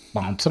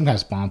some kind of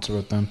sponsor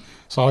with them.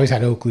 So I always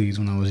had Oakleys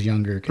when I was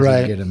younger because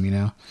I Right. get them,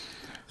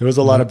 there was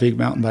a lot of big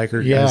mountain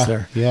biker Yeah, guys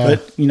there. yeah.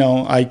 But,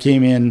 I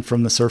came in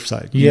from the surf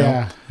side. you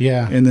know,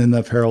 Yeah. and then the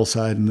apparel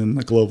side and then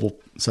the global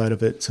side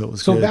of it. So it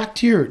was So good. back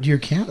to your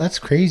camp. That's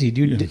crazy,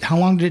 dude. How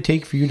long did it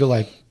take for you to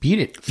like beat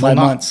it? 5 Well,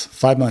 not- months.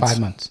 5 months. 5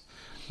 months.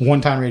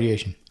 One-time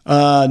radiation.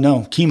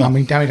 No, chemo. How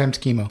many times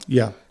chemo?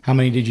 Yeah. How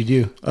many did you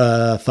do?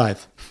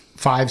 5.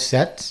 5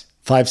 sets?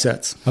 5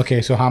 sets.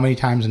 Okay, so how many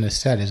times in a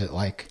set is it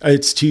like?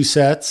 It's 2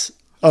 sets,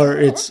 or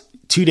it's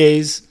 2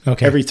 days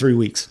Okay. every 3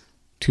 weeks.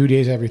 2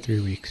 days every 3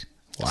 weeks.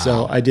 Wow.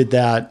 So I did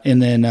that,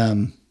 and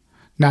then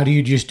Now, do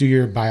you just do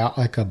your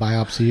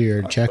biopsy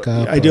or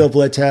checkup? I do a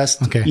blood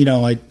test. Okay.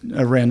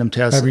 A random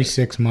test every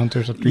 6 months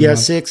or something. 3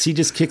 months? 6. He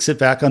just kicks it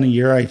back on a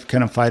year. I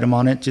kind of fight him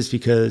on it just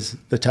because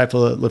the type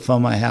of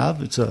lymphoma I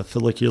have, it's a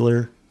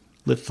follicular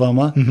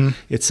lymphoma. Mm-hmm.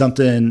 It's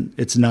something.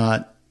 It's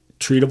not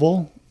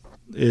treatable.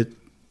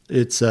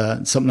 It's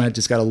something I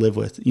just got to live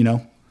with.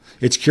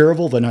 It's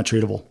curable but not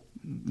treatable.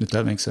 If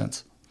that makes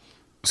sense.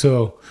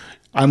 So,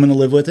 I'm going to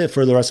live with it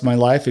for the rest of my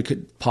life. It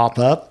could pop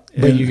up.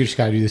 but and you just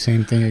got to do the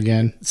same thing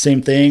again.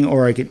 same thing,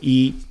 or I could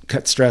eat,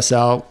 cut stress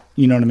out.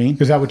 You know what I mean?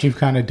 Is that what you've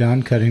kind of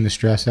done, cutting the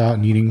stress out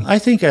and eating? I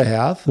think I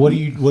have. What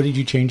did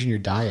you change in your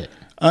diet?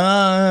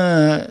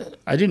 I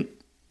didn't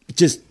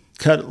just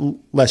cut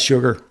less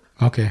sugar.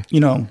 Okay.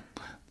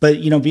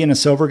 But being a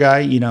sober guy,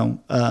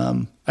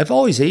 I've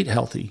always ate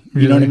healthy.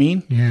 You know what I Really?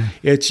 mean? Yeah.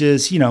 It's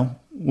just,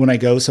 when I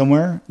go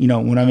somewhere,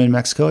 when I'm in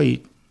Mexico, I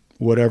eat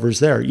whatever's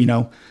there,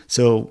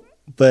 So,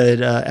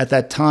 but at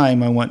that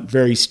time, I went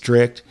very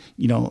strict,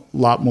 a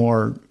lot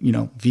more,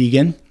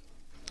 vegan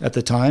at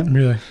the time.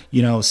 Really?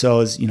 So I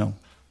was,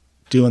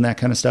 doing that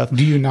kind of stuff.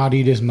 Do you not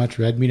eat as much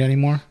red meat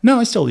anymore? No,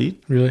 I still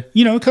eat. Really?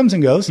 It comes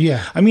and goes.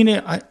 Yeah. I mean,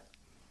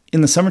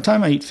 in the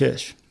summertime, I eat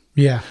fish.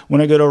 Yeah.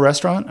 When I go to a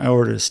restaurant, I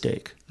order a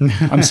steak.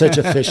 I'm such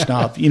a fish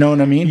snob. You know what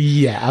I mean?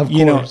 Yeah, of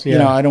course.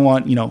 I don't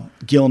want,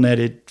 gill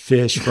netted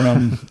fish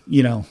from,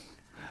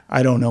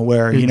 I don't know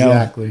where,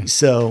 Exactly.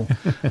 So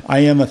I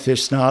am a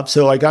fish snob.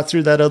 So I got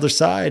through that other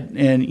side.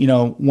 And,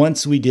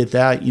 once we did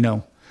that,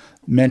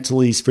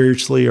 mentally,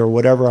 spiritually, or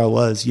whatever I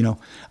was,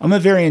 I'm a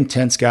very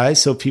intense guy.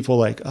 So people are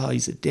like, oh,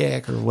 he's a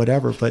dick or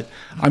whatever. But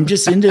I'm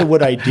just into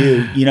what I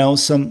do,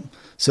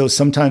 So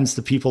sometimes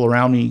the people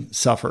around me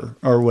suffer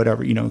or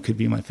whatever, it could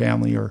be my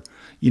family or,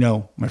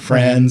 my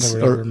friends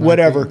or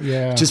whatever,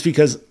 Yeah. just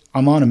because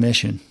I'm on a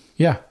mission,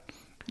 Yeah.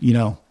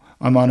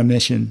 I'm on a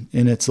mission,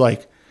 and it's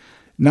like,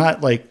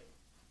 not like,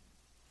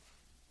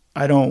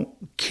 I don't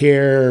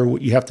care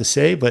what you have to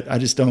say, but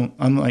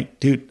I'm like,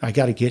 dude, I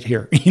got to get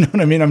here. You know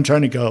what I mean? I'm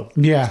trying to go.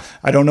 Yeah.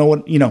 I don't know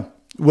what,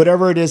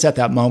 whatever it is at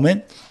that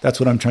moment, that's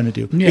what I'm trying to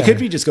do. Yeah. It could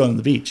be just going to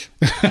the beach.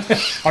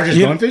 Or just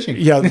going fishing.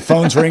 Yeah, the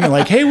phone's ringing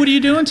like, hey, what are you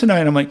doing tonight?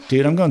 And I'm like,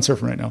 dude, I'm going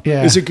surfing right now.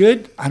 Yeah. Is it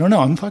good? I don't know.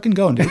 I'm fucking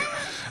going, dude.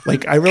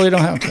 Like, I really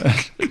don't have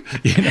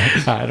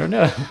to. I don't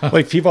know.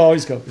 Like, people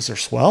always go, is there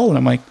swell? And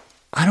I'm like,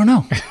 I don't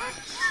know.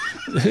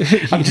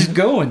 I'm just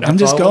going. I'm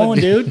just That's all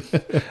I going, do.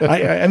 dude.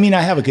 I mean,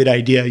 I have a good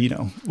idea,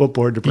 what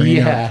board to bring.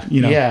 Yeah. Or,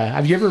 Yeah.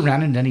 Have you ever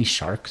ran into any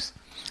sharks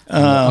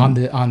on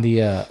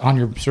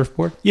your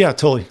surfboard? Yeah,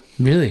 totally.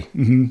 Really?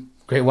 Mm-hmm.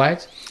 Great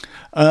whites?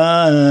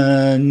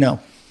 No.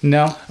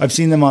 No. I've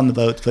seen them on the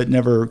boats, but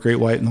never great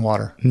white in the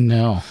water.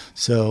 No.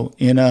 So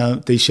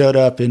they showed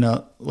up in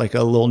a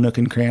little nook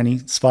and cranny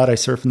spot I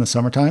surf in the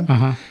summertime,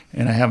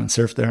 and I haven't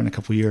surfed there in a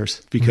couple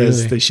years because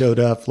Really? they showed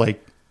up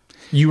like.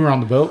 You were on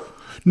the boat?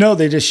 No,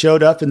 they just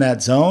showed up in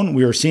that zone.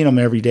 We were seeing them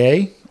every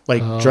day,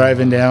 like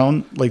driving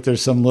down. Like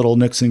there's some little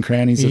nooks and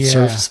crannies of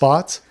surf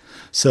spots.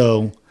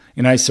 So,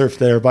 and I surfed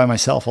there by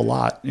myself a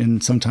lot,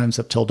 and sometimes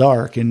up till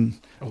dark, and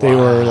they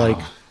were like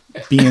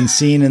being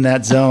seen in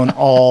that zone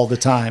all the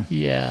time.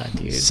 Yeah,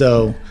 dude.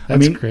 So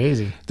That's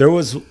crazy. There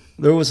was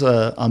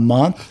a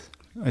month,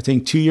 I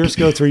think 2 years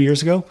ago, 3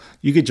 years ago,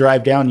 you could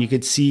drive down, you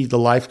could see the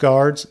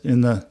lifeguards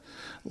in the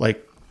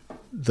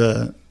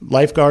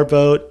lifeguard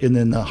boat and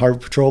then the harbor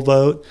patrol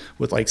boat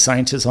with like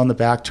scientists on the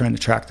back trying to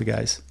track the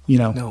guys,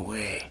 No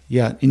way.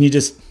 Yeah. And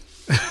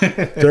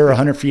they're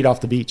 100 feet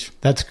off the beach.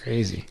 That's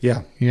crazy.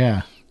 Yeah.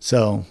 Yeah.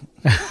 So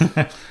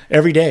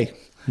every day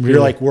Really?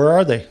 you're like, where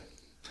are they?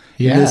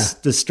 Yeah. And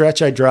the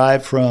stretch I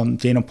drive from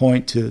Dana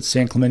Point to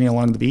San Clemente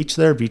along the beach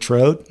there, Beach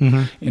Road,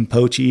 in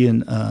Poche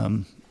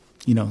and,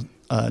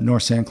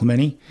 North San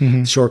Clemente,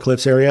 Shore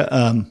Cliffs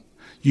area.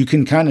 You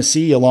can kind of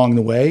see along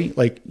the way,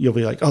 like you'll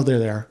be like, oh, there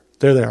they are.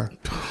 There they are.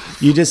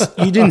 You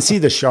didn't see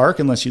the shark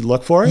unless you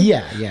look for it.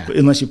 Yeah, yeah.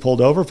 Unless you pulled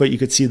over, but you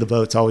could see the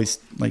boats always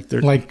like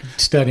they're Like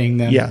studying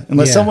them. yeah.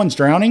 Unless someone's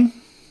drowning,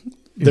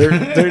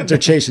 they're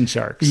chasing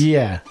sharks.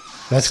 Yeah.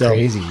 That's So-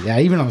 crazy. Yeah,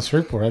 even on the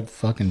surfboard, that'd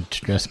fucking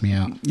stress me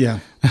out. Yeah.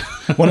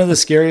 One of the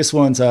scariest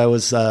ones, I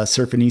was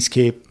surfing East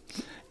Cape,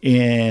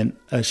 and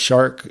a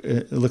shark,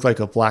 it looked like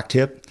a black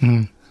tip,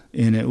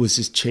 and it was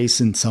just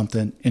chasing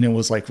something, and it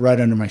was like right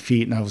under my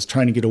feet, and I was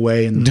trying to get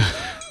away, and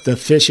the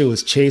fish it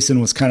was chasing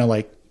was kind of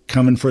like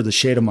coming for the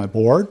shade of my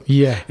board.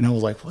 Yeah. And I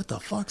was like, what the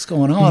fuck's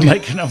going on?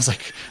 Like, and I was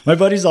like, my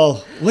buddy's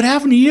all, what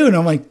happened to you? And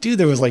I'm like, dude,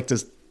 there was like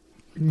this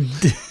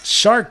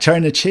shark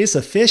trying to chase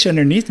a fish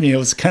underneath me. It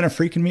was kind of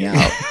freaking me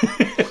out.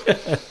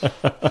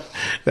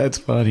 That's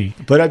funny.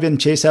 But I've been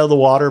chased out of the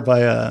water by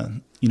a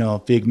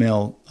big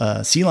male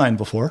sea lion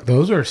before.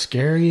 Those are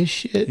scary as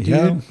shit, dude.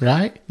 Yeah.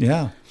 Right?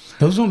 Yeah.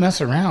 Those don't mess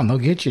around. They'll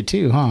get you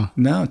too, huh?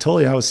 No,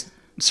 totally. I was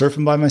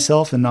surfing by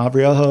myself in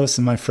Aubrey Ojos,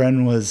 and my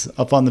friend was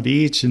up on the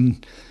beach,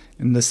 and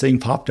this thing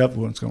popped up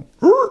and it's going,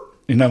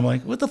 and I'm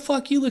like, what the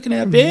fuck you looking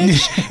at,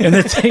 bitch? And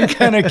the thing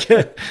kind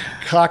of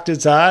cocked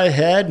its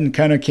head and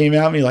kind of came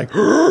at me like,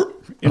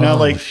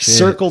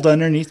 circled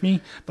underneath me,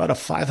 about a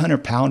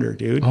 500-pounder,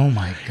 dude. Oh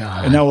my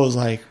God. And I was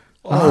like,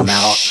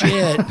 oh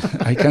shit.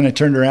 I kind of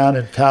turned around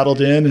and paddled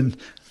in, and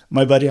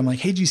my buddy, I'm like,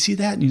 hey, did you see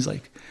that? And he's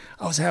like,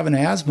 I was having an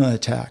asthma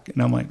attack.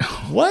 And I'm like,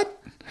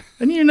 what? I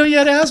didn't even know you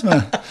had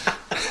asthma.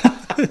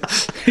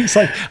 He's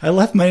like, I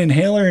left my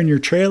inhaler in your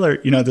trailer.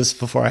 This is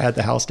before I had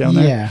the house down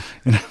there. Yeah.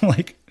 And I'm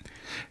like,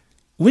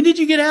 when did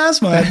you get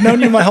asthma? I've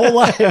known you my whole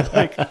life.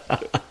 Like,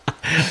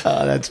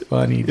 oh, that's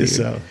funny, dude.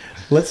 So,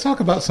 let's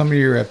talk about some of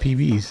your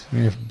PBs,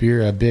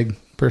 your big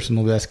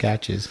personal best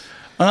catches.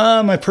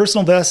 My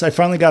personal best, I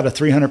finally got a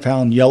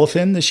 300-pound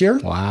yellowfin this year.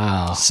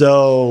 Wow.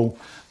 So,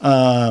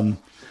 and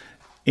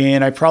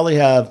I probably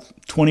have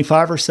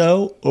 25 or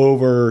so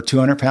over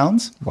 200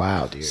 pounds.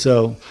 Wow, dude.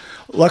 So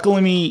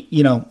luckily me,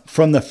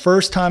 from the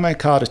first time I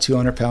caught a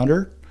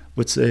 200-pounder,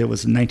 which it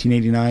was in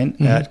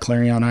 1989 at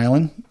Clarion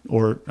Island, it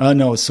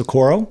was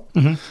Socorro.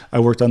 I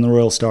worked on the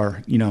Royal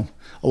Star.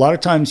 A lot of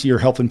times you're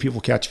helping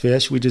people catch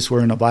fish. We just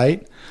were in a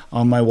bite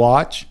on my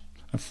watch.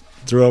 I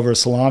threw over a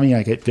salami,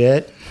 I get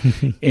bit.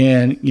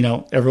 And,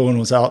 everyone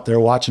was out there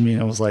watching me,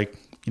 and it was like,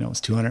 it was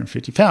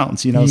 250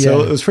 pounds,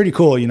 so it was pretty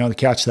cool, to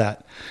catch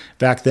that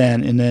back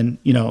then. And then,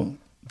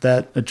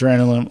 that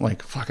adrenaline,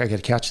 like, fuck, I got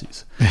to catch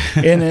these.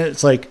 And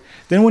it's like,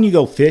 then when you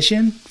go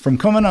fishing, from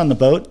coming on the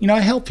boat,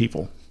 I help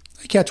people.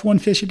 I catch one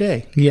fish a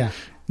day. Yeah.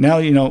 Now,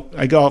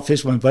 I go out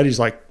fishing with my buddies,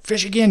 like,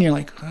 fish again. You're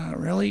like,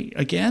 really?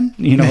 Again?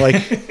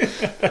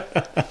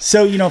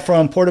 So,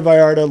 from Puerto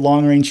Vallarta,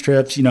 long range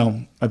trips,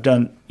 I've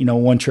done,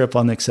 one trip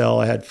on the Excel.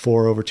 I had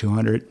 4 over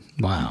 200.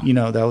 Wow.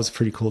 That was a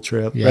pretty cool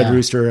trip. Yeah. Red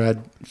Rooster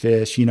had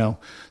fish,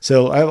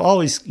 So I've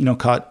always,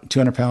 caught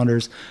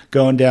 200-pounders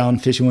going down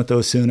fishing with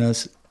those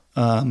Sunas,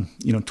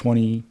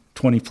 20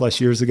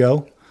 plus years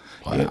ago.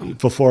 Wow.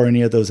 Before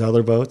any of those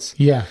other boats.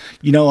 Yeah.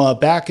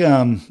 Back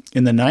in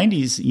the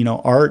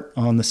 90s, Art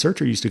on the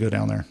Searcher used to go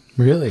down there.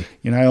 Really?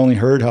 I only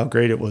heard how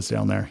great it was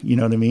down there. You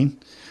know what I mean?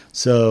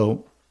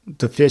 So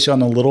to fish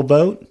on a little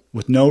boat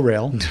with no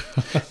rail,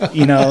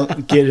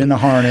 get in a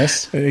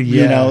harness,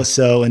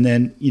 so, and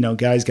then,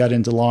 guys got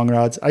into long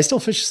rods. I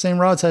still fish the same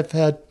rods I've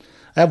had.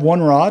 I have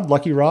one rod,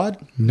 Lucky Rod.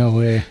 No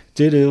way.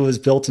 Dude, it was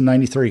built in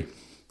 93.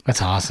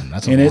 That's awesome.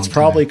 That's and it's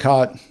probably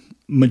caught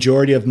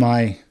majority of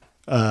my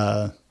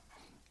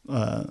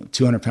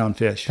 200-pound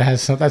fish.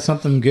 That's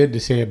something good to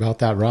say about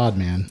that rod,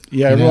 man.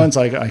 Yeah, everyone's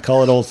like, I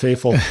call it Old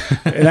Faithful.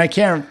 And I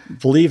can't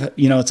believe,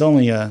 it's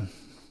only a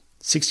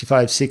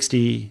 65,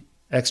 60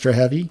 extra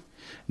heavy.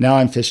 Now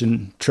I'm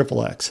fishing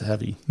triple X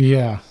heavy.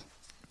 Yeah.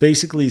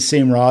 Basically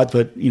same rod,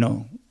 but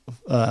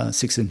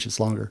 6 inches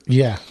longer.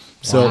 Yeah.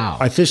 So wow.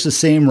 I fish the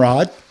same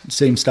rod,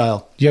 same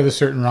style. Do you have a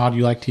certain rod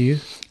you like to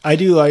use? I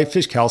do. I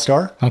fish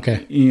CalStar.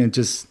 Okay.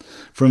 Just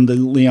from the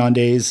Leon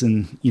days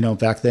and,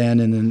 back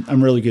then. And then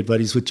I'm really good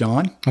buddies with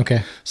John.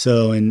 Okay.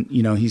 So, and,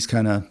 he's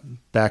kind of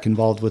back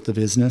involved with the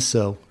business.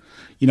 So,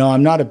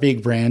 I'm not a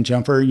big brand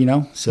jumper,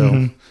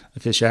 so I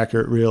fish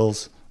Accurate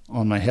reels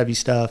on my heavy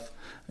stuff.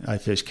 I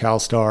fish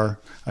CalStar.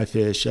 I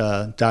fish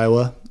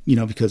Daiwa,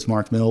 because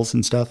Mark Mills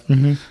and stuff.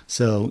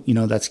 So,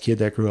 that's a kid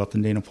that grew up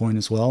in Dana Point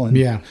as well. And,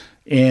 yeah.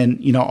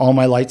 And, all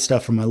my light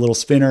stuff from my little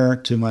spinner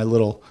to my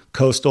little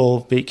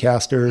coastal bait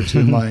caster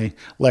to my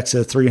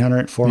Lexa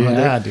 300, 400.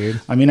 Yeah,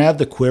 dude. I mean, I have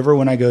the quiver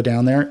when I go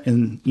down there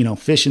and,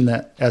 fishing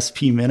that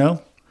SP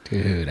Minnow.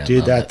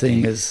 Dude, that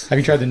thing is... Have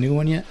you tried the new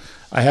one yet?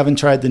 I haven't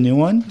tried the new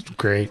one.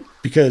 Great.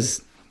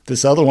 Because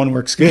this other one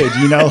works good,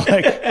 and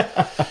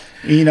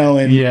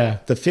yeah.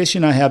 The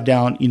fishing I have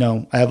down,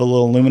 I have a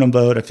little aluminum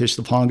boat. I fish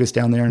the Pongas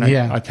down there, and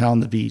I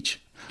pound the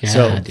beach. Yeah,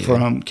 so dude.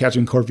 From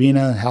catching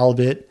corvina,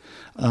 halibut,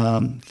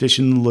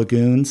 fishing the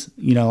lagoons,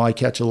 I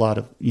catch a lot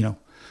of,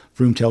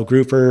 broomtail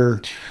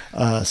grouper,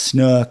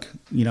 snook,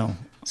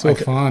 So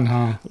fun,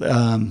 huh?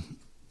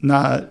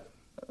 Not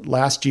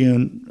last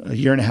June, a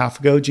year and a half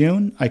ago,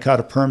 June, I caught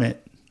a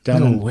permit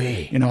down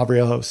in Aubrey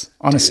Ojos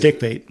on a stick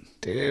bait.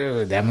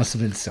 Dude, that must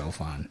have been so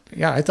fun.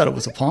 Yeah, I thought it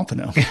was a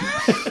pompano.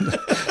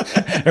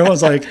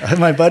 Everyone's like,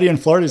 my buddy in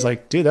Florida is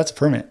like, dude, that's a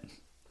permit.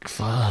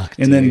 Fuck.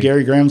 And then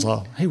Gary Graham's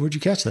all, hey, where'd you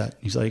catch that?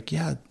 He's like,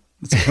 yeah,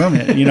 it's a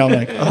permit. I'm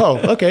like, oh,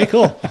 okay,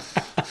 cool.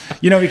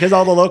 Because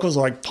all the locals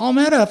are like,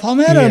 Palmetto.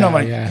 Yeah, and I'm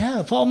like,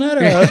 yeah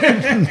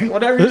Palmetto.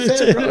 Whatever you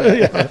said,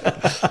 bro.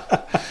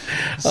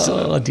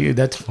 So, Oh, dude,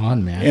 that's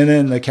fun, man. And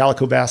then the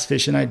calico bass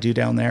fishing I do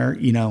down there,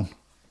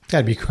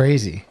 That'd be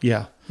crazy.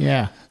 Yeah.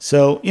 Yeah.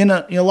 So in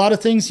a lot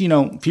of things,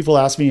 people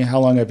ask me how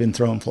long I've been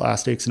throwing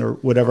plastics or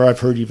whatever. I've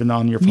heard even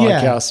on your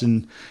podcast. Yeah.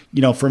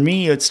 And, for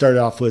me, it started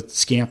off with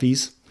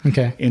scampies.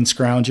 Okay. And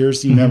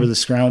scroungers. Do you remember the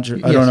scrounger?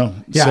 Yes. I don't know.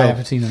 Yeah, I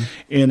haven't seen them.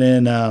 And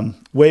then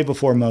way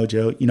before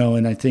Mojo,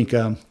 and I think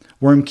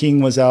Worm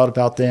King was out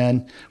about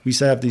then. We used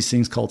to have these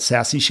things called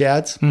sassy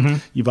shads. Mm-hmm.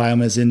 You buy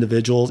them as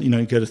individuals. You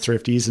go to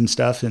Thrifties and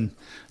stuff and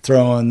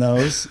throw on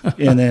those.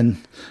 And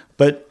then,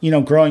 but,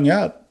 growing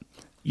up,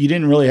 you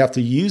didn't really have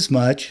to use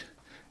much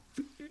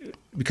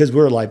because we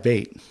were live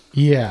bait.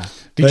 Yeah.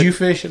 Did you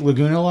fish at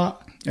Laguna a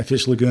lot? I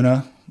fished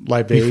Laguna,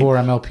 live bait. Before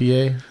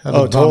MLPA?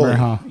 Totally.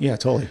 Huh? Yeah,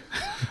 totally.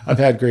 I've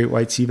had great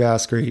white sea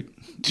bass, great,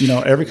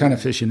 every kind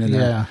of fishing in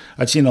there. Yeah.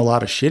 I've seen a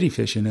lot of shitty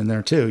fishing in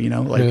there too,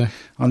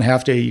 on the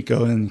half day you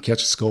go and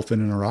catch a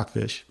sculpin and a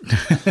rockfish,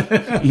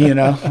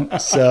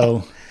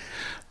 so,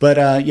 but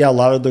a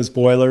lot of those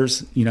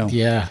boilers,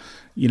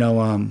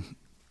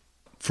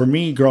 for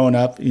me growing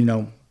up,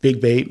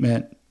 big bait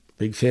meant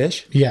big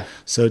fish. Yeah.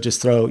 So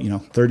just throw,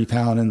 30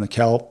 pound in the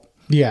kelp.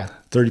 Yeah.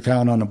 30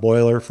 pound on a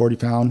boiler, 40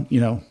 pound,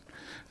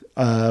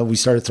 we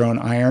started throwing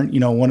iron.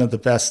 One of the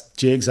best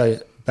jigs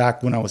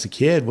back when I was a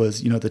kid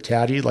was, the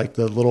Tatty, like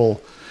the little,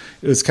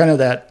 it was kind of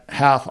that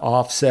half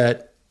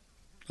offset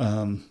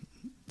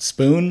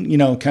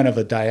spoon, kind of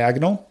a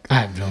diagonal.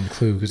 I have no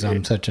clue because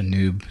I'm such a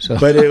noob. So,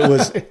 but it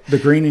was the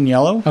green and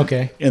yellow.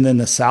 Okay. And then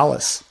the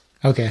Salis.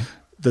 Okay.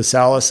 The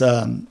Salis,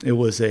 it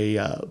was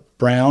a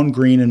brown,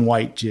 green, and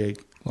white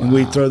jig. Wow. And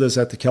we'd throw those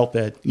at the kelp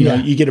bed.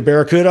 You get a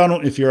barracuda on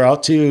it if you're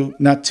out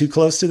not too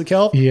close to the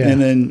kelp, and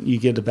then you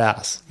get a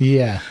bass.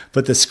 Yeah.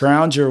 But the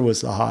scrounger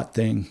was the hot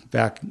thing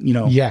back,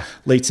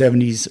 late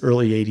 70s,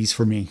 early 80s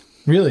for me.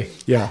 Really?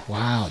 Yeah.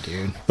 Wow,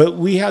 dude. But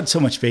we had so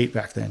much bait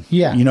back then.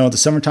 Yeah. The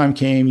summertime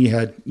came, you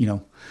had your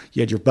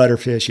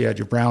butterfish, you had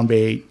your brown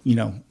bait, you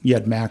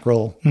had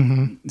mackerel.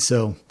 Mm-hmm.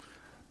 So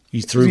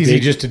you threw it's easy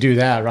bait. Just to do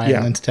that, right? Yeah.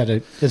 And instead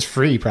of, it's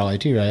free probably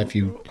too, right? If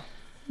you...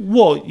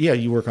 Well, yeah,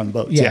 you work on the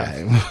boats.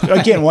 Yeah.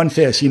 Again, one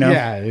fish,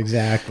 Yeah,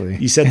 exactly.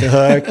 You set the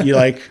hook, you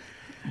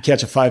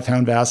catch a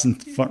 5-pound bass in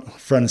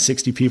front of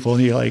 60 people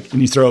and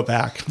you throw it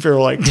back. They're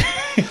like,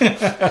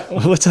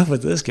 what's up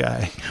with this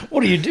guy?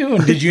 If you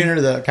doing? Did you enter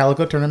the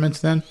calico tournaments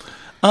then?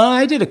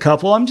 I did a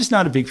couple. I'm just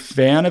not a big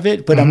fan of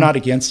it, but I'm not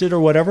against it or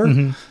whatever.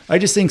 Mm-hmm. I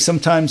just think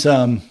sometimes,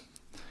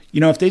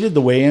 if they did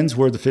the weigh-ins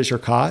where the fish are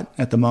caught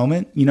at the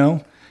moment,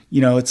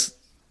 it's,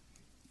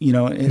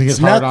 it's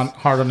hard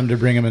on them to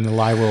bring them in the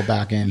live well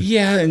back in.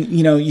 Yeah. And,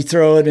 you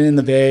throw it in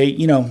the bay,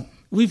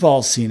 we've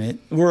all seen it.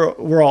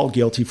 We're all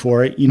guilty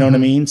for it. You know what I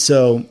mean?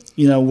 So,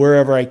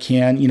 wherever I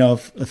can,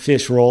 if a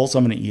fish rolls,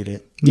 I'm going to eat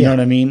it. You know what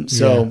I mean?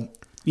 So,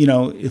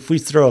 if we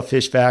throw a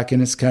fish back and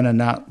it's kind of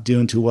not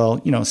doing too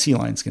well, sea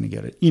line's going to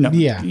get it,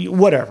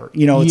 whatever,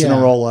 it's going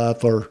to roll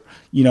up or,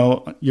 you're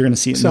going to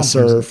see it in the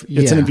surf.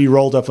 It's going to be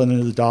rolled up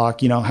under the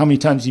dock. How many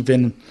times you've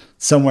been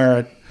somewhere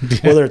at,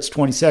 whether it's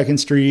 22nd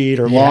Street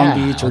or Long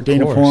Beach or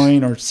Dana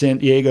Point or San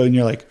Diego, and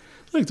you're like,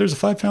 look, there's a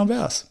 5-pound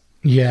bass.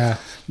 Yeah.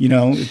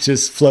 It's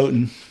just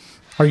floating.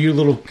 Are you a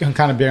little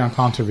kind of big on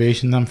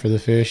conservation then for the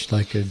fish,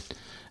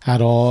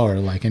 at all or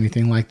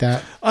anything like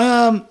that?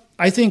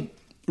 I think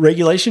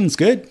regulation is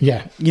good.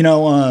 Yeah.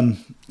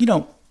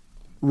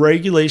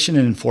 Regulation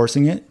and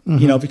enforcing it,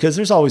 because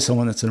there's always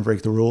someone that's going to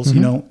break the rules,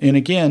 and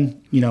again,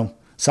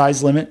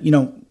 size limit,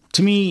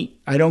 to me,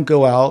 I don't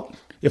go out.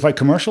 If I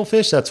commercial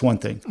fish, that's one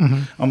thing.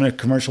 Mm-hmm. I'm going to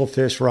commercial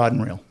fish rod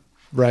and reel,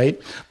 right?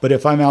 But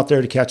if I'm out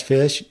there to catch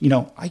fish,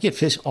 I get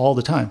fish all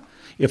the time.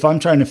 If I'm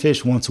trying to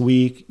fish once a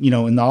week,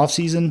 in the off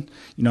season,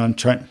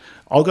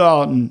 I'll go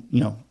out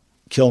and,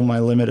 kill my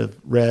limit of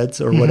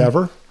reds or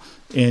whatever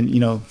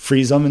and,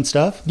 freeze them and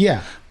stuff.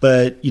 Yeah.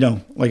 But,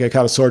 I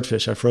caught a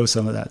swordfish. I froze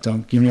some of that.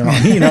 Don't get me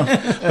wrong,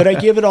 but I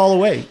give it all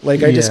away. I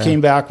just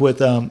came back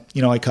with,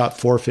 I caught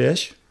 4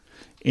 fish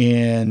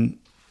and,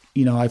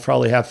 I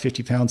probably have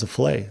 50 pounds of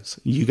fillets.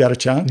 You got a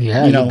chunk?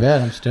 Yeah, you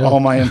bet. I'm still. All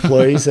my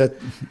employees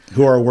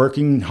who are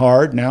working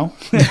hard now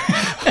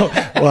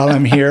while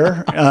I'm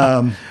here.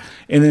 And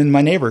then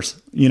my neighbors,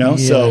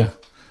 so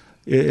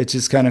it's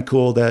just kind of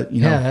cool that,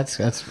 Yeah,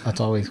 that's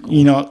always cool.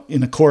 In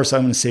the course,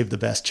 I'm going to save the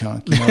best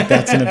chunk.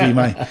 That's going to be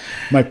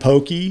my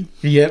poke.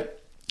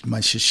 Yep. My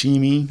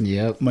sashimi.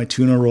 Yep. My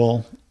tuna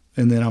roll.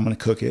 And then I'm going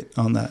to cook it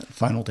on that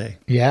final day.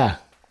 Yeah.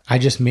 I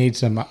just made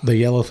the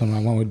yellowfin I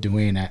went with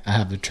Dwayne. I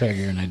have the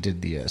Traeger and I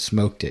did the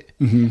smoked it.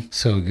 Mm-hmm.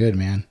 So good,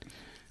 man.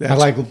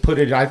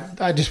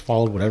 I just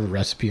followed whatever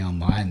recipe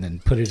online,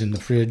 then put it in the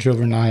fridge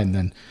overnight and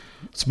then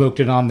smoked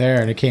it on there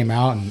and it came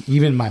out. And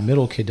even my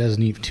middle kid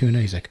doesn't eat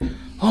tuna. He's like,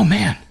 oh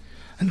man,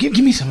 give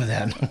me some of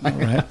that.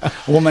 Right.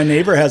 Well, my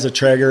neighbor has a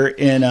Traeger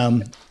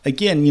and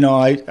again,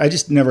 I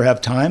just never have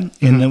time.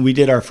 And then we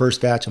did our first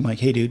batch. I'm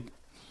like, hey dude,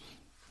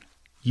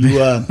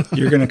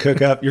 you're going to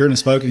cook up, you're going to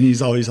smoke. And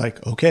he's always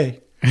like, okay.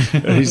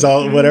 He's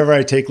all, whatever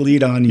I take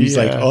lead on, he's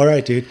like, all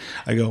right, dude.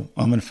 I go,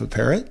 I'm going to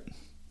prepare it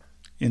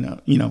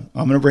I'm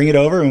going to bring it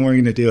over and we're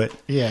going to do it.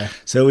 Yeah.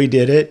 So we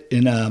did it,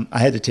 and I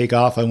had to take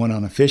off. I went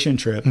on a fishing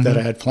trip that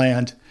I had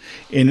planned,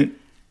 and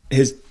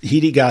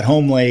he got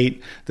home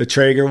late. The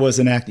Traeger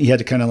wasn't acting. He had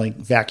to kind of like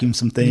vacuum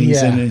some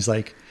things, and he's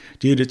like,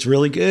 dude, it's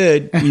really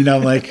good.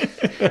 I'm like,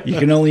 you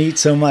can only eat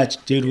so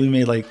much. Dude, we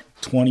made like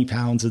 20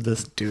 pounds of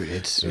this. Dude,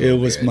 it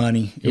was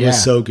money. It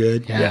was so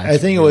good. Yeah, I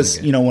think it was,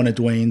 one of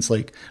Dwayne's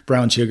like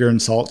brown sugar and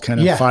salt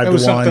kind of 5 to 1. It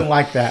was something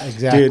like that.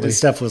 Exactly. Dude, this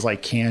stuff was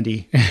like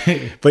candy.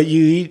 But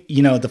you eat,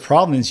 the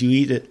problem is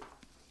you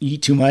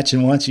eat too much,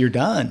 and once you're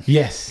done.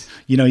 Yes.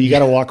 You got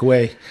to walk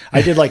away.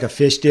 I did like a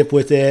fish dip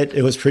with it.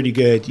 It was pretty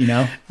good,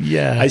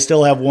 Yeah. I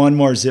still have one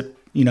more zip.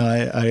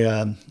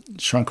 I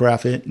shrunk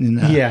wrap it, and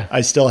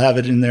I still have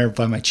it in there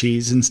by my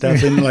cheese and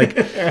stuff. And like,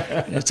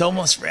 it's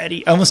almost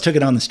ready. I almost took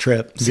it on this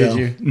trip. Did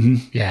you? Mm-hmm.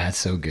 Yeah, it's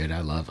so good.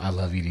 I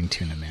love eating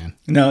tuna, man.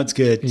 No, it's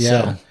good. Yeah.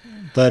 So,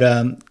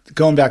 but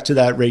going back to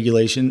that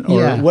regulation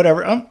or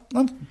whatever, I'm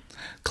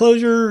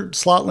closure,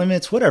 slot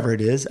limits, whatever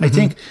it is, I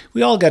think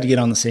we all got to get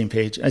on the same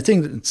page. I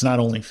think it's not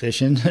only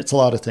fishing, it's a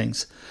lot of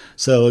things.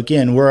 So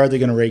again, where are they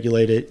going to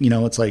regulate it?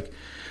 It's like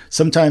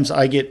sometimes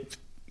I get,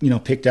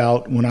 picked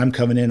out when I'm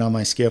coming in on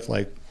my skiff,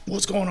 like,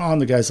 what's going on?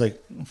 The guy's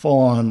like full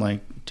on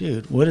like,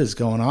 dude, what is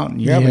going on?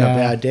 You're having a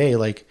bad day.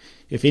 Like,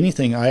 if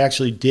anything, I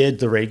actually did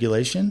the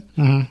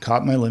regulation,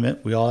 caught my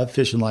limit. We all have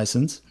fishing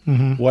license.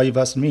 Why are you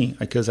busting me?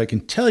 Because I can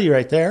tell you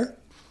right there,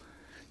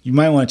 you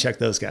might want to check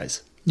those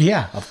guys.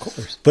 Yeah, of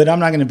course. But I'm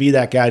not going to be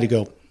that guy to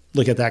go,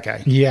 look at that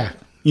guy. Yeah.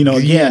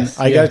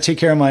 I got to take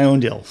care of my own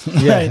deal.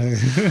 Yeah.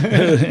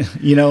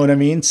 You know what I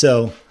mean?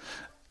 So,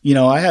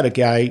 I had a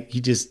guy,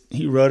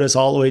 he rode us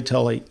all the way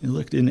till he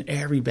looked in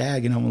every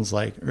bag, and I was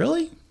like,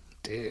 really?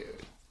 Dude.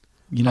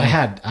 I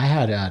had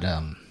at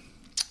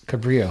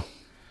Cabrillo,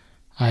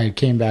 I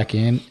came back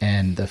in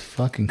and the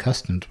fucking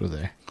customs were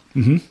there.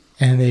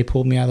 And they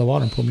pulled me out of the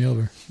water and pulled me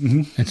over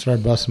and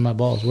started busting my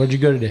balls. Where'd you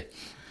go today?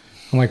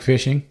 I'm like,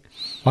 fishing.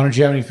 Why don't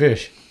you have any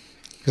fish?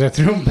 Because I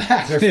threw them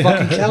back. They're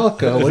fucking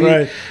calico.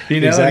 Right. Exactly.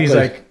 And he's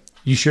like,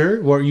 you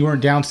sure? Well, you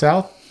weren't down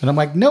south? And I'm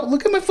like, no,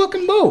 look at my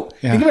fucking boat.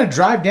 Yeah. You're going to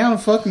drive down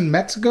fucking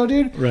Mexico,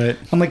 dude? Right.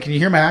 I'm like, can you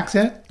hear my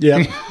accent?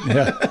 Yeah.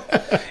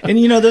 And,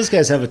 those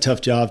guys have a tough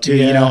job too,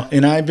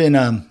 and I've been,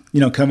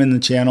 coming the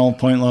channel,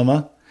 Point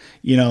Loma,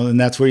 and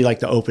that's where you like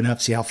to open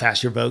up, see how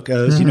fast your boat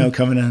goes,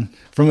 coming in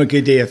from a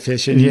good day of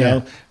fishing,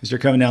 as you're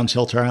coming down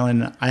Shelter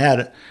Island.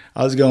 I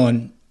was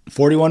going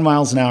 41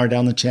 miles an hour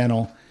down the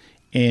channel,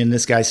 and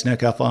this guy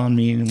snuck up on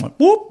me and went,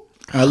 whoop.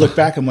 I look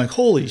back, I'm like,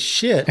 holy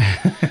shit.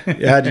 I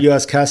had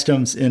U.S.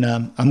 Customs, and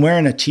I'm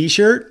wearing a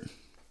T-shirt.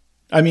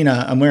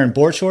 I'm wearing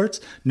board shorts,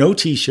 no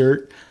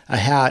T-shirt, a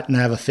hat, and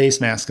I have a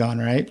face mask on,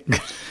 right?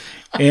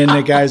 And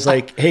the guy's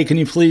like, hey, can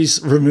you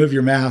please remove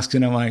your mask?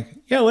 And I'm like,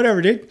 yeah,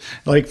 whatever, dude.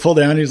 Like, pull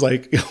down. He's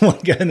like, one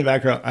guy in the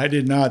background, I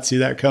did not see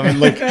that coming.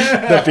 Like,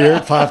 the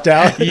beard popped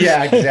out.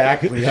 Yeah,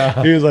 exactly.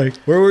 He was like,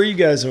 where were you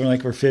guys? And we're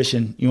like, we're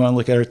fishing. You want to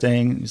look at our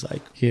thing? He's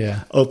like,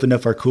 yeah. Opened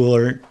up our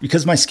cooler.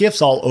 Because my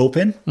skiff's all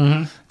open.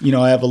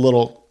 I have a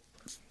little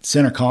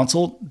center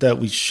console that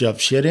we shove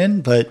shit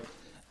in, but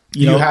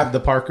you have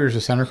the Parker's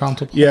a center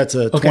console? Yeah, it's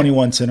a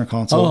 21 center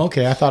console. Oh,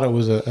 okay. I thought it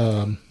was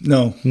a...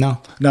 No,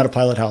 not a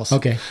Pilot House.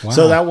 Okay. Wow.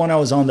 So that one I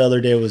was on the other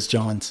day was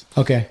John's.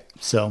 Okay.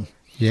 So...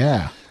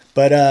 Yeah.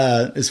 But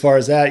as far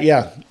as that,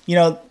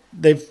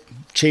 they've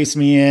chased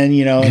me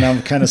in, and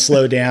I'm kind of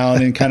slowed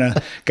down and kind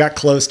of got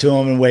close to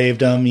them and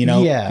waved them,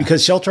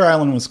 because Shelter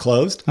Island was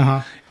closed.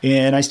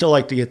 And I still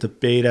like to get the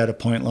bait out of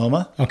Point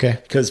Loma. Okay.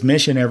 Because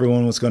Mission,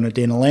 everyone was going to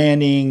Dana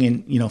Landing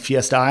and,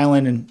 Fiesta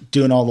Island and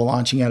doing all the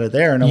launching out of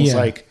there. And I was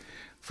like,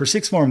 for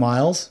 6 more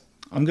miles,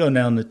 I'm going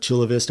down to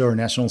Chula Vista or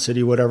National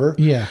City, whatever.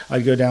 Yeah.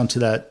 I'd go down to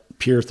that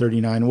Pier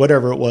 39,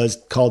 whatever it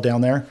was called down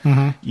there.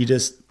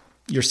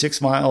 You're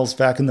 6 miles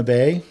back in the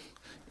bay.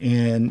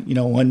 And,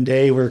 one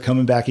day we're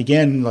coming back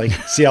again, like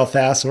see how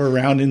fast we're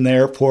around in the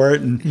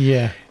airport. And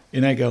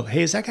and I go,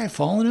 hey, is that guy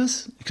following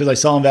us? Because I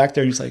saw him back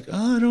there. And he's like,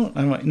 oh, I don't.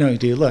 I'm like, no,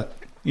 dude, look.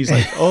 He's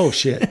like, oh,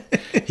 shit.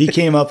 He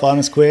came up on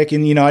us quick.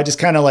 And, I just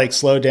kind of like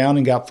slowed down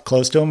and got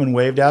close to him and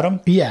waved at him.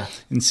 Yeah.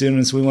 And as soon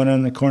as we went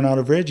on the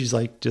Coronado Bridge, he's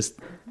like, just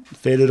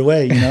faded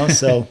away,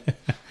 So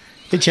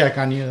they check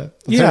on you.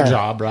 It's their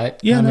job, right?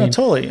 Yeah,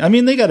 totally.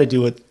 They got to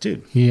do it,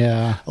 dude.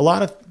 Yeah. A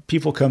lot of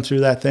people come through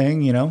that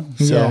thing,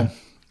 So. Yeah.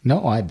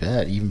 No, I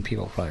bet. Even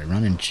people probably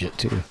running shit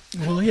too.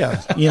 Well,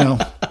 yeah.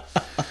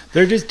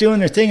 They're just doing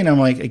their thing. And I'm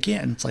like,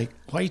 again, it's like,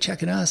 why are you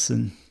checking us?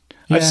 And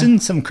I've seen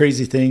some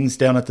crazy things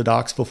down at the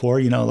docks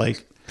before,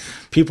 like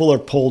people are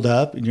pulled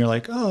up and you're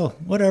like, oh,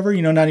 whatever,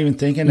 not even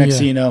thinking. Next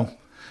thing you know,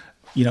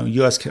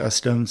 U.S.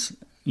 Customs,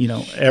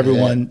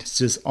 everyone's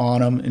just on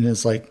them. And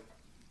it's like,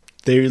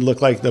 they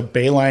look like the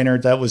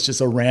Bayliner that was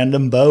just a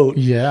random boat.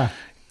 Yeah.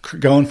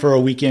 Going for a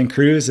weekend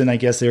cruise, and I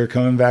guess they were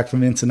coming back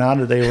from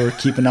Ensenada. They were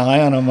keeping an eye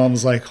on them. I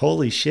was like,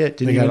 holy shit.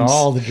 They got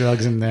all the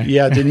drugs in there.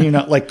 Yeah, didn't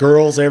even like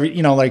girls,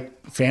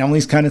 like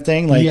families kind of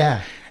thing. Like,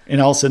 yeah.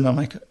 And all of a sudden I'm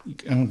like,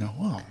 I'm going,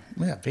 wow,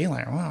 yeah,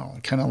 Bayliner, wow.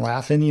 Kind of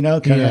laughing,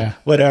 kind of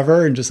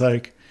whatever. And just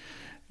like,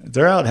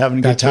 They're out having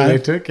a good That's where time.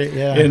 they took it,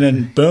 yeah. And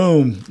then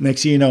boom,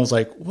 next thing you know, it's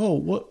like,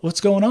 whoa,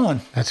 what's going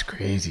on? That's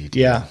crazy, dude.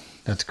 Yeah.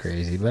 That's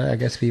crazy. But I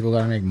guess people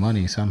got to make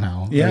money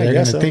somehow. Yeah, They're I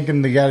guess so.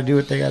 thinking they got to do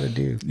what they got to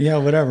do. Yeah,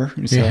 whatever.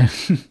 So, Yeah.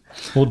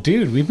 Well,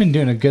 dude, we've been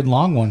doing a good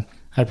long one.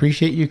 I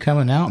appreciate you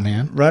coming out,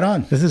 man. right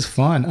on. This is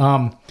fun.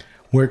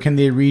 Where can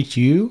they reach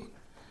you?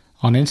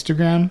 On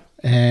Instagram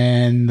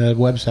and the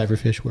website for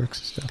Fishworks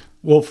and stuff.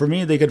 Well, for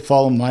me, they could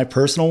follow my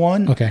personal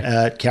one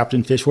at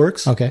Captain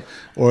Fishworks. Okay.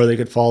 Or they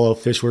could follow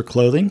Fishwork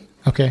Clothing.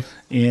 Okay.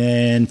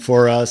 And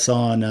for us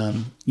on,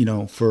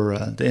 for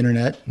the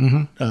internet,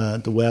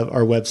 the web,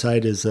 our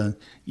website is,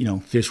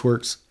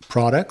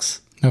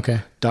 fishworksproducts.com.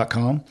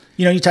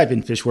 Okay. You type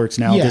in Fishworks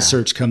now, Yeah. the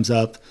search comes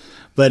up.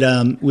 But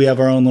we have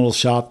our own little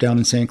shop down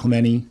in San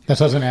Clemente. That's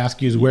what I was going to ask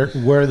you is where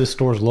are the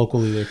stores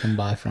locally they can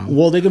buy from?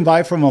 Well, they can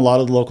buy from a lot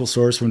of the local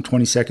stores from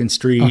 22nd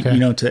Street,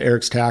 Okay. to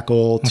Eric's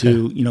Tackle,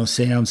 to,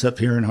 Sam's up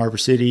here in Harbor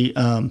City,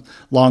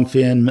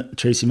 Longfin,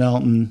 Tracy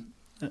Melton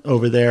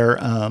over there,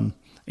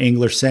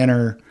 Angler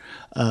Center,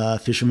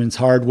 Fisherman's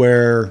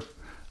Hardware,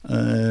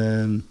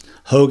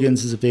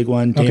 Hogan's is a big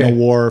one, Dana Okay.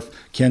 Wharf,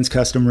 Ken's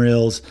Custom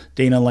Reels,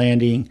 Dana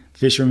Landing,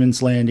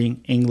 Fisherman's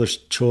Landing,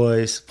 English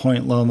Choice,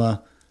 Point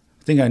Loma.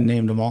 I think I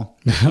named them all.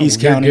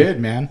 East You're County. good,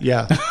 man.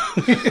 Yeah.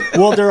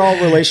 Well, they're all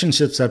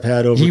relationships I've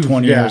had over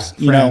 20 years.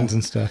 Friends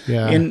and stuff.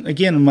 Yeah. And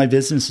again, my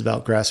business is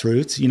about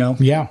grassroots,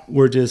 Yeah.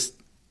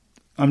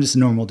 I'm just a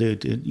normal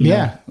dude.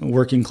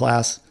 Working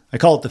class. I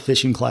call it the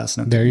fishing class.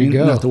 There you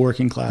go. Not the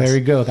working class. There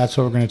you go. That's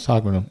what we're going to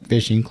talk about, a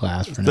fishing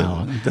class from now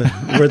on.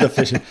 We're the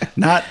fishing,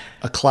 not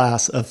a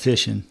class of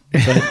fishing,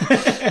 but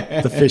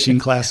the fishing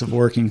class of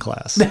working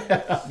class.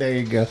 There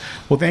you go.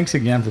 Well, thanks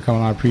again for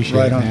coming on. I appreciate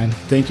Right it, on. man.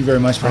 Thank you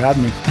very much for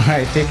having me. All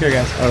right. Take care,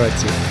 guys. All right.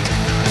 See you.